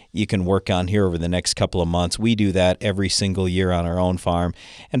things you can work on here over the next couple of months. We do that every single year on our own farm,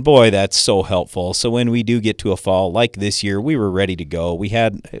 and boy, that's so helpful. So when we do get to a fall like this year, we were ready to go. We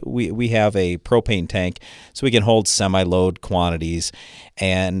have a propane tank, so we can hold semi-load quantities,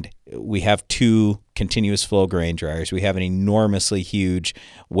 and we have 2 continuous flow grain dryers. We have an enormously huge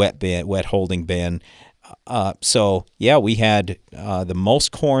wet holding bin. So we had the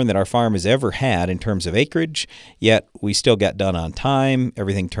most corn that our farm has ever had in terms of acreage, yet we still got done on time.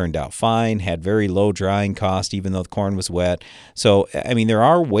 Everything turned out fine, had very low drying cost, even though the corn was wet. So, I mean, there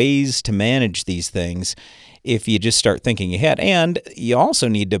are ways to manage these things if you just start thinking ahead. And you also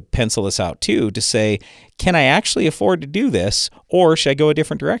need to pencil this out too, to say, can I actually afford to do this, or should I go a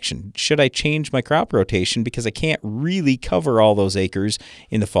different direction? Should I change my crop rotation because I can't really cover all those acres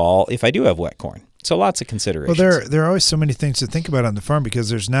in the fall if I do have wet corn? So lots of considerations. Well, there are always so many things to think about on the farm because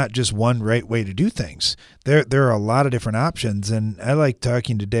there's not just one right way to do things. There are a lot of different options, and I like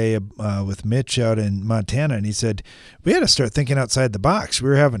talking today with Mitch out in Montana, and he said, we had to start thinking outside the box. We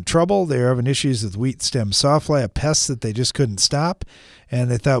were having trouble. They were having issues with wheat stem sawfly, a pest that they just couldn't stop,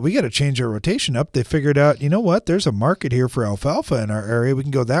 and they thought, we got to change our rotation up. They figured out, you know what, there's a market here for alfalfa in our area. We can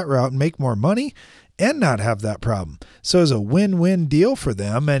go that route and make more money. and not have that problem. So it's a win-win deal for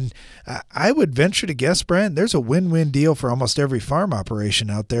them. And I would venture to guess, Brent, there's a win-win deal for almost every farm operation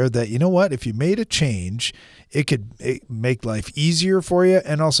out there that, you know what, if you made a change, it could make life easier for you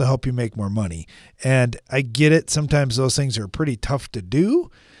and also help you make more money. And I get it. Sometimes those things are pretty tough to do.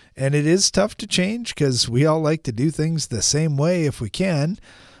 And it is tough to change because we all like to do things the same way if we can.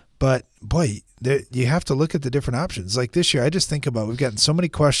 But, boy, you have to look at the different options. Like this year, I just think about, we've gotten so many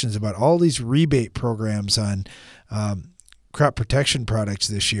questions about all these rebate programs on crop protection products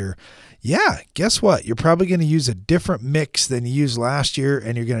this year. Yeah, guess what? You're probably going to use a different mix than you used last year,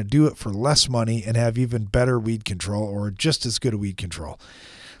 and you're going to do it for less money and have even better weed control or just as good a weed control.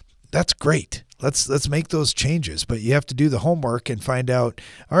 That's great. Let's make those changes, but you have to do the homework and find out,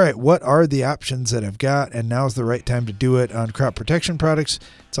 all right, what are the options that I've got, and now's the right time to do it on crop protection products.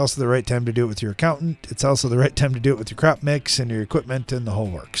 It's also the right time to do it with your accountant. It's also the right time to do it with your crop mix and your equipment and the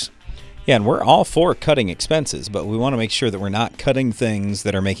whole works. Yeah, and we're all for cutting expenses, but we want to make sure that we're not cutting things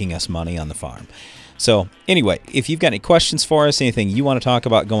that are making us money on the farm. So anyway, if you've got any questions for us, anything you want to talk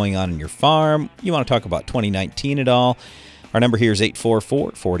about going on in your farm, you want to talk about 2019 at all, our number here is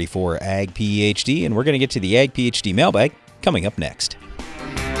 844-44-AG-PHD, and we're going to get to the Ag PhD mailbag coming up next.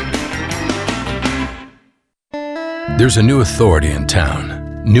 There's a new authority in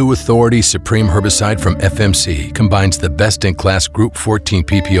town. New Authority Supreme Herbicide from FMC combines the best-in-class Group 14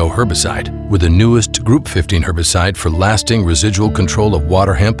 PPO herbicide with the newest Group 15 herbicide for lasting residual control of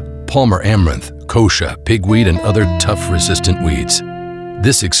water hemp, Palmer amaranth, kochia, pigweed, and other tough resistant weeds.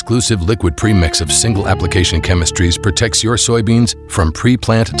 This exclusive liquid premix of single application chemistries protects your soybeans from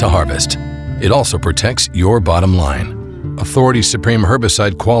pre-plant to harvest. It also protects your bottom line. Authority Supreme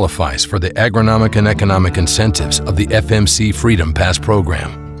Herbicide qualifies for the agronomic and economic incentives of the FMC Freedom Pass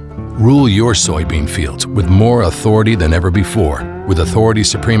program. Rule your soybean fields with more authority than ever before with Authority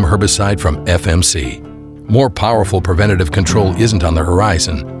Supreme Herbicide from FMC. More powerful preventative control isn't on the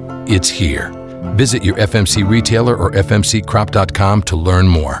horizon, it's here. Visit your FMC retailer or fmccrop.com to learn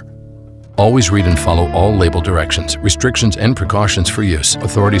more. Always read and follow all label directions, restrictions, and precautions for use.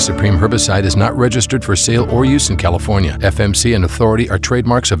 Authority Supreme Herbicide is not registered for sale or use in California. FMC and Authority are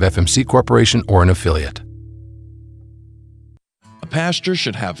trademarks of FMC Corporation or an affiliate. A pasture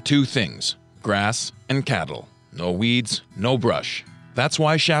should have two things: grass and cattle. No weeds, no brush. That's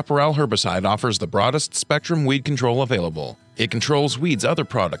why Chaparral Herbicide offers the broadest spectrum weed control available. It controls weeds other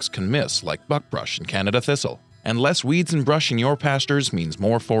products can miss, like buckbrush and Canada thistle. And less weeds and brush in your pastures means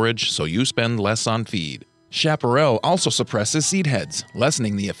more forage, so you spend less on feed. Chaparral also suppresses seed heads,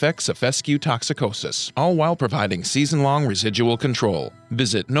 lessening the effects of fescue toxicosis, all while providing season-long residual control.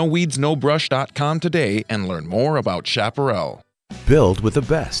 Visit noweedsnobrush.com today and learn more about Chaparral. Build with the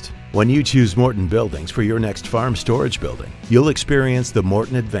best. When you choose Morton Buildings for your next farm storage building, you'll experience the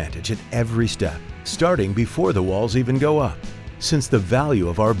Morton advantage at every step, starting before the walls even go up. Since the value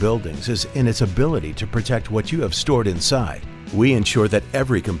of our buildings is in its ability to protect what you have stored inside, we ensure that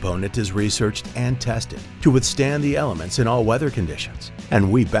every component is researched and tested to withstand the elements in all weather conditions.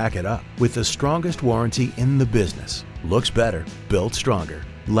 And we back it up with the strongest warranty in the business. Looks better, built stronger,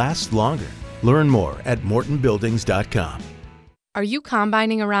 lasts longer. Learn more at mortonbuildings.com. Are you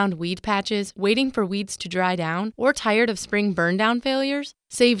combining around weed patches, waiting for weeds to dry down, or tired of spring burn-down failures?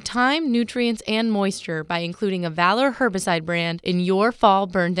 Save time, nutrients, and moisture by including a Valor herbicide brand in your fall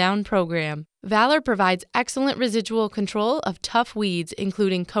burn-down program. Valor provides excellent residual control of tough weeds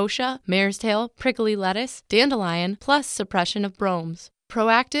including kochia, mare's tail, prickly lettuce, dandelion, plus suppression of bromes.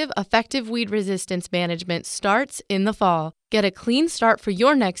 Proactive, effective weed resistance management starts in the fall. Get a clean start for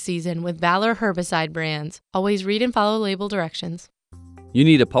your next season with Valor herbicide brands. Always read and follow label directions. You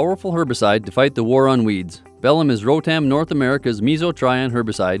need a powerful herbicide to fight the war on weeds. Bellum is Rotam North America's mesotrione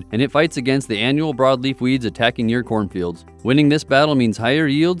herbicide, and it fights against the annual broadleaf weeds attacking your cornfields. Winning this battle means higher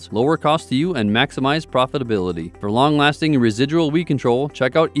yields, lower cost to you, and maximized profitability. For long-lasting residual weed control,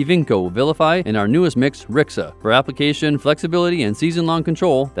 check out Evinco, Vilify, and our newest mix, Rixa. For application, flexibility, and season-long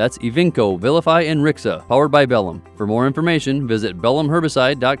control, that's Evinco, Vilify, and Rixa, powered by Bellum. For more information, visit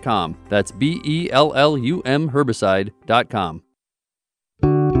BellumHerbicide.com. That's BELLUM herbicide.com.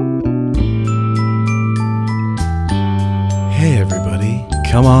 Hey everybody,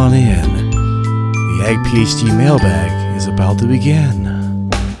 come on in. The Ag PhD mailbag is about to begin.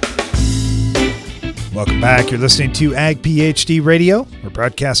 Welcome back. You're listening to Ag PhD Radio. We're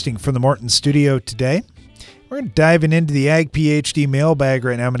broadcasting from the Morton studio today. We're diving into the Ag PhD mailbag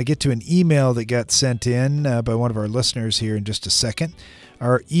right now. I'm going to get to an email that got sent in by one of our listeners here in just a second.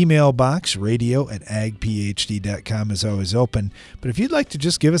 Our email box, radio@agphd.com, is always open. But if you'd like to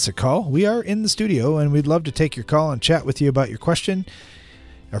just give us a call, we are in the studio, and we'd love to take your call and chat with you about your question.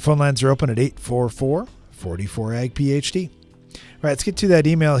 Our phone lines are open at 844-44-AG-PHD. All right, let's get to that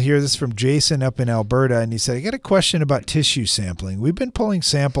email here. This is from Jason up in Alberta, and he said, I got a question about tissue sampling. We've been pulling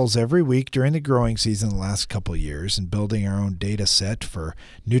samples every week during the growing season the last couple of years and building our own data set for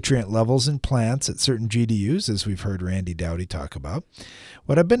nutrient levels in plants at certain GDUs, as we've heard Randy Dowdy talk about.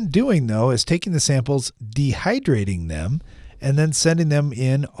 What I've been doing, though, is taking the samples, dehydrating them, and then sending them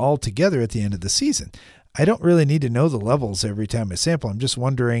in all together at the end of the season. I don't really need to know the levels every time I sample. I'm just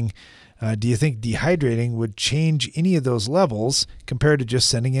wondering, do you think dehydrating would change any of those levels compared to just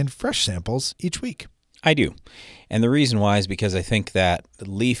sending in fresh samples each week? I do. And the reason why is because I think that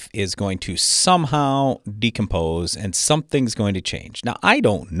the leaf is going to somehow decompose and something's going to change. Now, I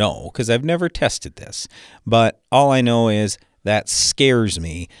don't know because I've never tested this, but all I know is that scares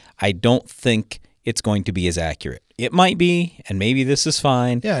me. I don't think it's going to be as accurate. It might be, and maybe this is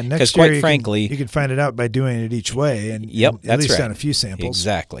fine. Yeah, next year, quite frankly, you can find it out by doing it each way, and yep, at that's least right. on a few samples.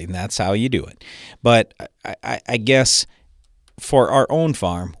 Exactly, and that's how you do it. But I guess for our own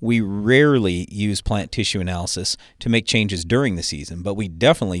farm, we rarely use plant tissue analysis to make changes during the season, but we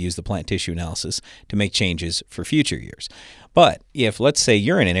definitely use the plant tissue analysis to make changes for future years. But if, let's say,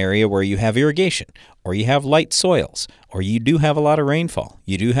 you're in an area where you have irrigation, or you have light soils, or you do have a lot of rainfall,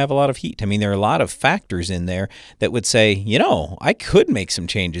 you do have a lot of heat. I mean, there are a lot of factors in there that would say, I could make some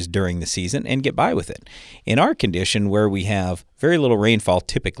changes during the season and get by with it. In our condition, where we have very little rainfall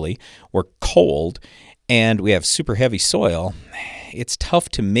typically, we're cold, and we have super heavy soil, it's tough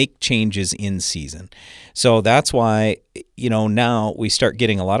to make changes in season. So that's why, now we start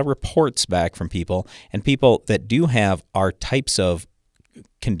getting a lot of reports back from people, and people that do have our types of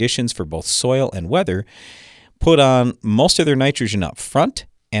conditions for both soil and weather put on most of their nitrogen up front,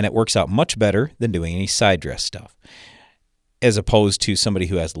 and it works out much better than doing any side dress stuff. As opposed to somebody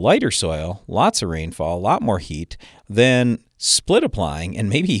who has lighter soil, lots of rainfall, a lot more heat, then split applying and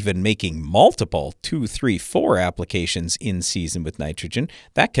maybe even making multiple 2, 3, 4 applications in season with nitrogen,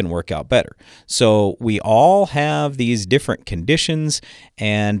 that can work out better. So we all have these different conditions,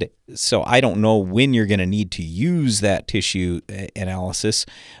 and so I don't know when you're going to need to use that tissue analysis,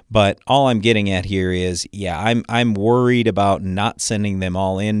 but all I'm getting at here is, I'm worried about not sending them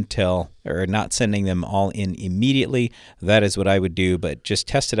all in immediately. That is what I would do, but just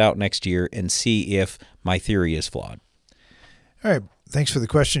test it out next year and see if my theory is flawed. All right. Thanks for the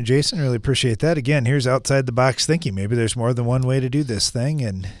question, Jason. Really appreciate that. Again, here's outside the box thinking. Maybe there's more than one way to do this thing.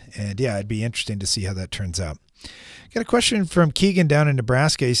 And it'd be interesting to see how that turns out. Got a question from Keegan down in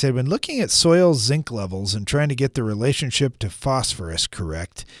Nebraska. He said, when looking at soil zinc levels and trying to get the relationship to phosphorus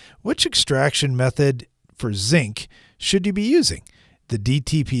correct, which extraction method for zinc should you be using? The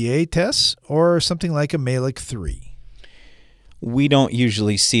DTPA tests or something like a Mehlich 3? We don't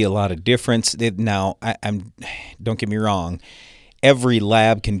usually see a lot of difference. Now, don't get me wrong. Every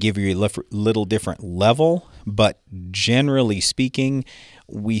lab can give you a little different level, but generally speaking,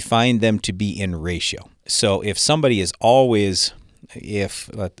 we find them to be in ratio. So if somebody is always,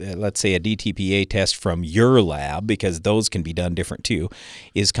 let's say a DTPA test from your lab, because those can be done different too,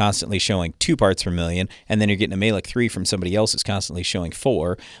 is constantly showing 2 parts per million, and then you're getting a Mehlich 3 from somebody else that's constantly showing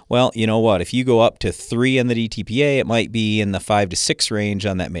 4, well, you know what? If you go up to 3 on the DTPA, it might be in the 5 to 6 range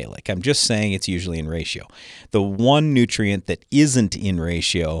on that Mehlich. I'm just saying it's usually in ratio. The one nutrient that isn't in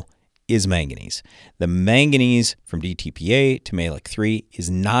ratio is manganese. The manganese from DTPA to Mehlich 3 is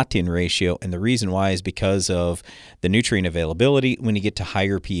not in ratio, and the reason why is because of the nutrient availability when you get to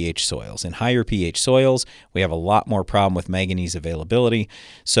higher pH soils. In higher pH soils, we have a lot more problem with manganese availability,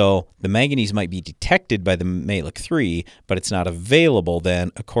 so the manganese might be detected by the Mehlich 3, but it's not available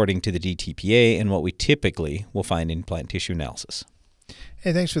then according to the DTPA and what we typically will find in plant tissue analysis.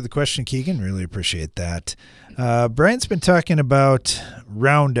 Hey, thanks for the question, Keegan. Really appreciate that. Brian's been talking about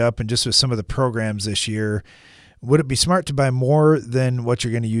Roundup and just with some of the programs this year. Would it be smart to buy more than what you're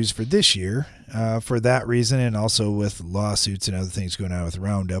going to use for this year for that reason? And also with lawsuits and other things going on with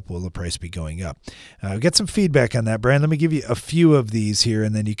Roundup, will the price be going up? Get some feedback on that, Brian. Let me give you a few of these here,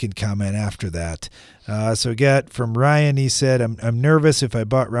 and then you can comment after that. So we got from Ryan, he said, I'm nervous if I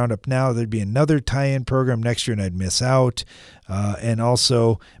bought Roundup now, there'd be another tie-in program next year and I'd miss out. And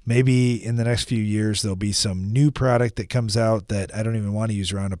also maybe in the next few years, there'll be some new product that comes out that I don't even want to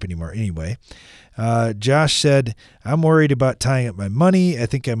use Roundup anymore anyway. Josh said, I'm worried about tying up my money. I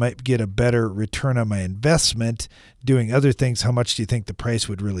think I might get a better return on my investment doing other things. How much do you think the price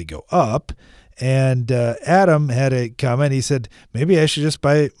would really go up? And Adam had a comment. He said, maybe I should just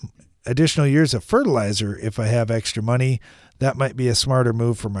buy additional years of fertilizer if I have extra money. That might be a smarter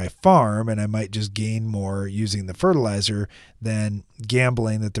move for my farm, and I might just gain more using the fertilizer than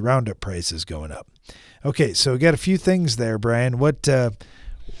gambling that the Roundup price is going up. Okay, so we got a few things there, Brian. What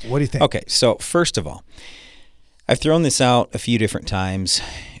What do you think? Okay, so first of all, I've thrown this out a few different times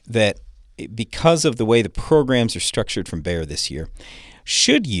that because of the way the programs are structured from Bayer this year,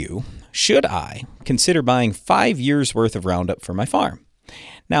 should I consider buying 5 years worth of Roundup for my farm?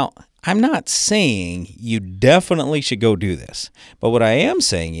 Now, I'm not saying you definitely should go do this, but what I am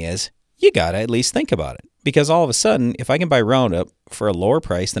saying is you got to at least think about it. Because all of a sudden, if I can buy Roundup for a lower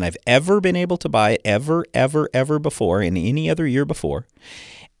price than I've ever been able to buy it ever before in any other year before,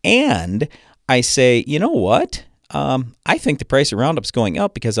 and I say, you know what? I think the price of Roundup's going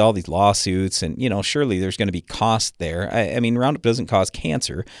up because of all these lawsuits and, surely there's going to be cost there. I mean, Roundup doesn't cause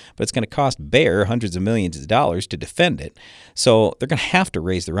cancer, but it's going to cost Bayer hundreds of millions of dollars to defend it. So they're going to have to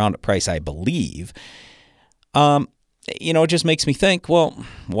raise the Roundup price, I believe. It just makes me think, well,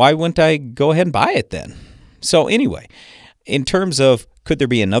 why wouldn't I go ahead and buy it then? So anyway, in terms of could there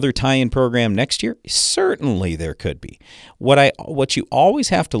be another tie-in program next year? Certainly there could be. What you always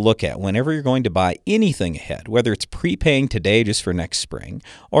have to look at whenever you're going to buy anything ahead, whether it's prepaying today just for next spring,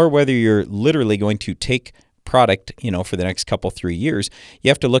 or whether you're literally going to take product, for the next 3 years, you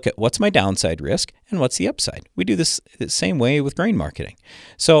have to look at what's my downside risk and what's the upside. We do this the same way with grain marketing.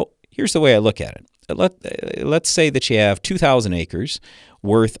 So here's the way I look at it. Let's say that you have 2,000 acres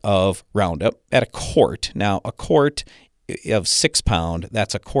worth of Roundup at a quart. Now, a quart of 6 pound,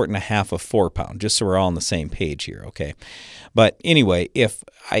 that's a quart and a half of 4 pound, just so we're all on the same page here, okay? But anyway, if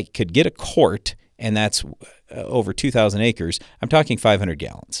I could get a quart and that's over 2,000 acres, I'm talking 500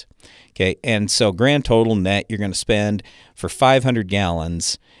 gallons, okay? And so grand total net, you're going to spend for 500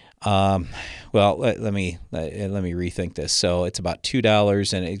 gallons. Well, let me rethink this. So it's about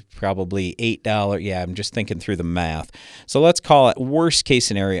 $2 and it's probably $8. Yeah, I'm just thinking through the math. So let's call it worst case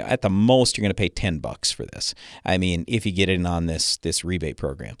scenario. At the most, you're going to pay $10 for this. I mean, if you get in on this rebate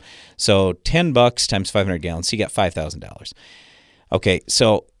program. So $10 times 500 gallons, so you got $5,000. Okay,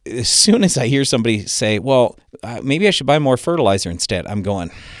 so as soon as I hear somebody say, well, maybe I should buy more fertilizer instead, I'm going,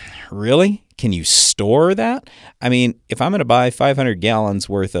 really? Can you store that? I mean, if I'm going to buy 500 gallons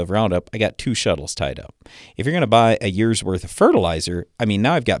worth of Roundup, I got 2 shuttles tied up. If you're going to buy a year's worth of fertilizer, I mean,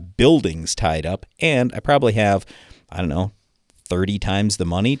 now I've got buildings tied up, and I probably have, 30 times the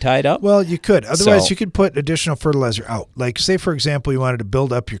money tied up. Well, you could. Otherwise, you could put additional fertilizer out. Like, say, for example, you wanted to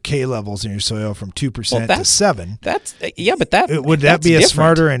build up your K levels in your soil from 2% to 7%. Would that be a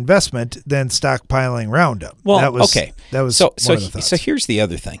smarter investment than stockpiling Roundup? Well, okay. That was one of the thoughts. So here's the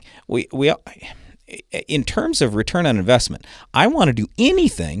other thing. We in terms of return on investment, I want to do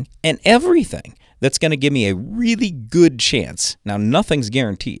anything and everything that's going to give me a really good chance. Now, nothing's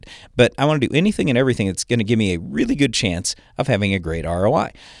guaranteed, but I want to do anything and everything that's going to give me a really good chance of having a great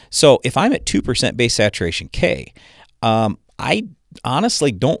ROI. So if I'm at 2% base saturation K, I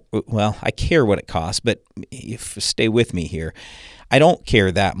honestly don't, I care what it costs, but stay with me here. I don't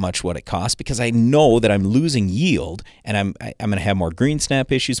care that much what it costs because I know that I'm losing yield and I'm going to have more green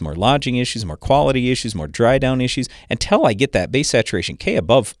snap issues, more lodging issues, more quality issues, more dry down issues until I get that base saturation K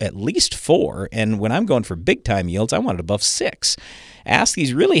above at least 4. And when I'm going for big time yields, I want it above 6. Ask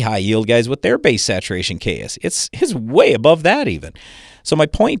these really high yield guys what their base saturation K is. It's way above that even. So my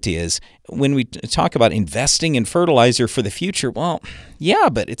point is, when we talk about investing in fertilizer for the future, well, yeah,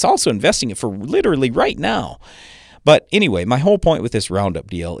 but it's also investing it for literally right now. But anyway, my whole point with this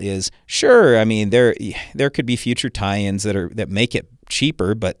Roundup deal is, sure, I mean, there could be future tie-ins that make it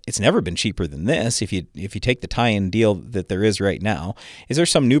cheaper, but it's never been cheaper than this. If you take the tie-in deal that there is right now, is there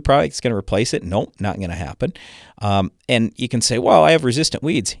some new product that's going to replace it? Nope, not going to happen. And you can say, well, I have resistant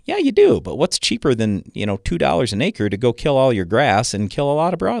weeds. Yeah, you do, but what's cheaper than $2 an acre to go kill all your grass and kill a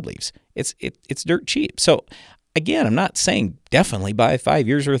lot of broadleaves? It's dirt cheap. So again, I'm not saying definitely buy 5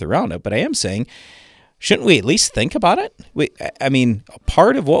 years worth of Roundup, but I am saying, shouldn't we at least think about it?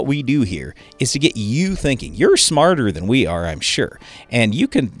 Part of what we do here is to get you thinking. You're smarter than we are, I'm sure. And you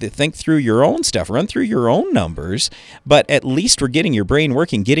can think through your own stuff, run through your own numbers, but at least we're getting your brain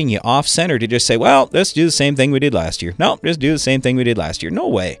working, getting you off center to just say, well, let's do the same thing we did last year. No, just do the same thing we did last year. No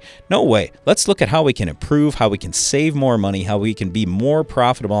way. Let's look at how we can improve, how we can save more money, how we can be more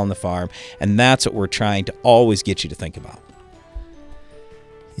profitable on the farm. And that's what we're trying to always get you to think about.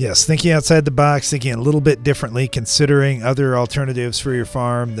 Yes, thinking outside the box, thinking a little bit differently, considering other alternatives for your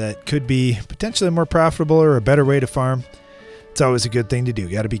farm that could be potentially more profitable or a better way to farm. It's always a good thing to do. You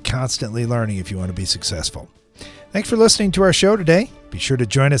got to be constantly learning if you want to be successful. Thanks for listening to our show today. Be sure to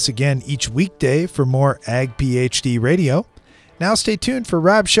join us again each weekday for more Ag PhD Radio. Now stay tuned for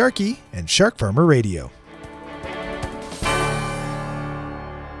Rob Sharkey and Shark Farmer Radio.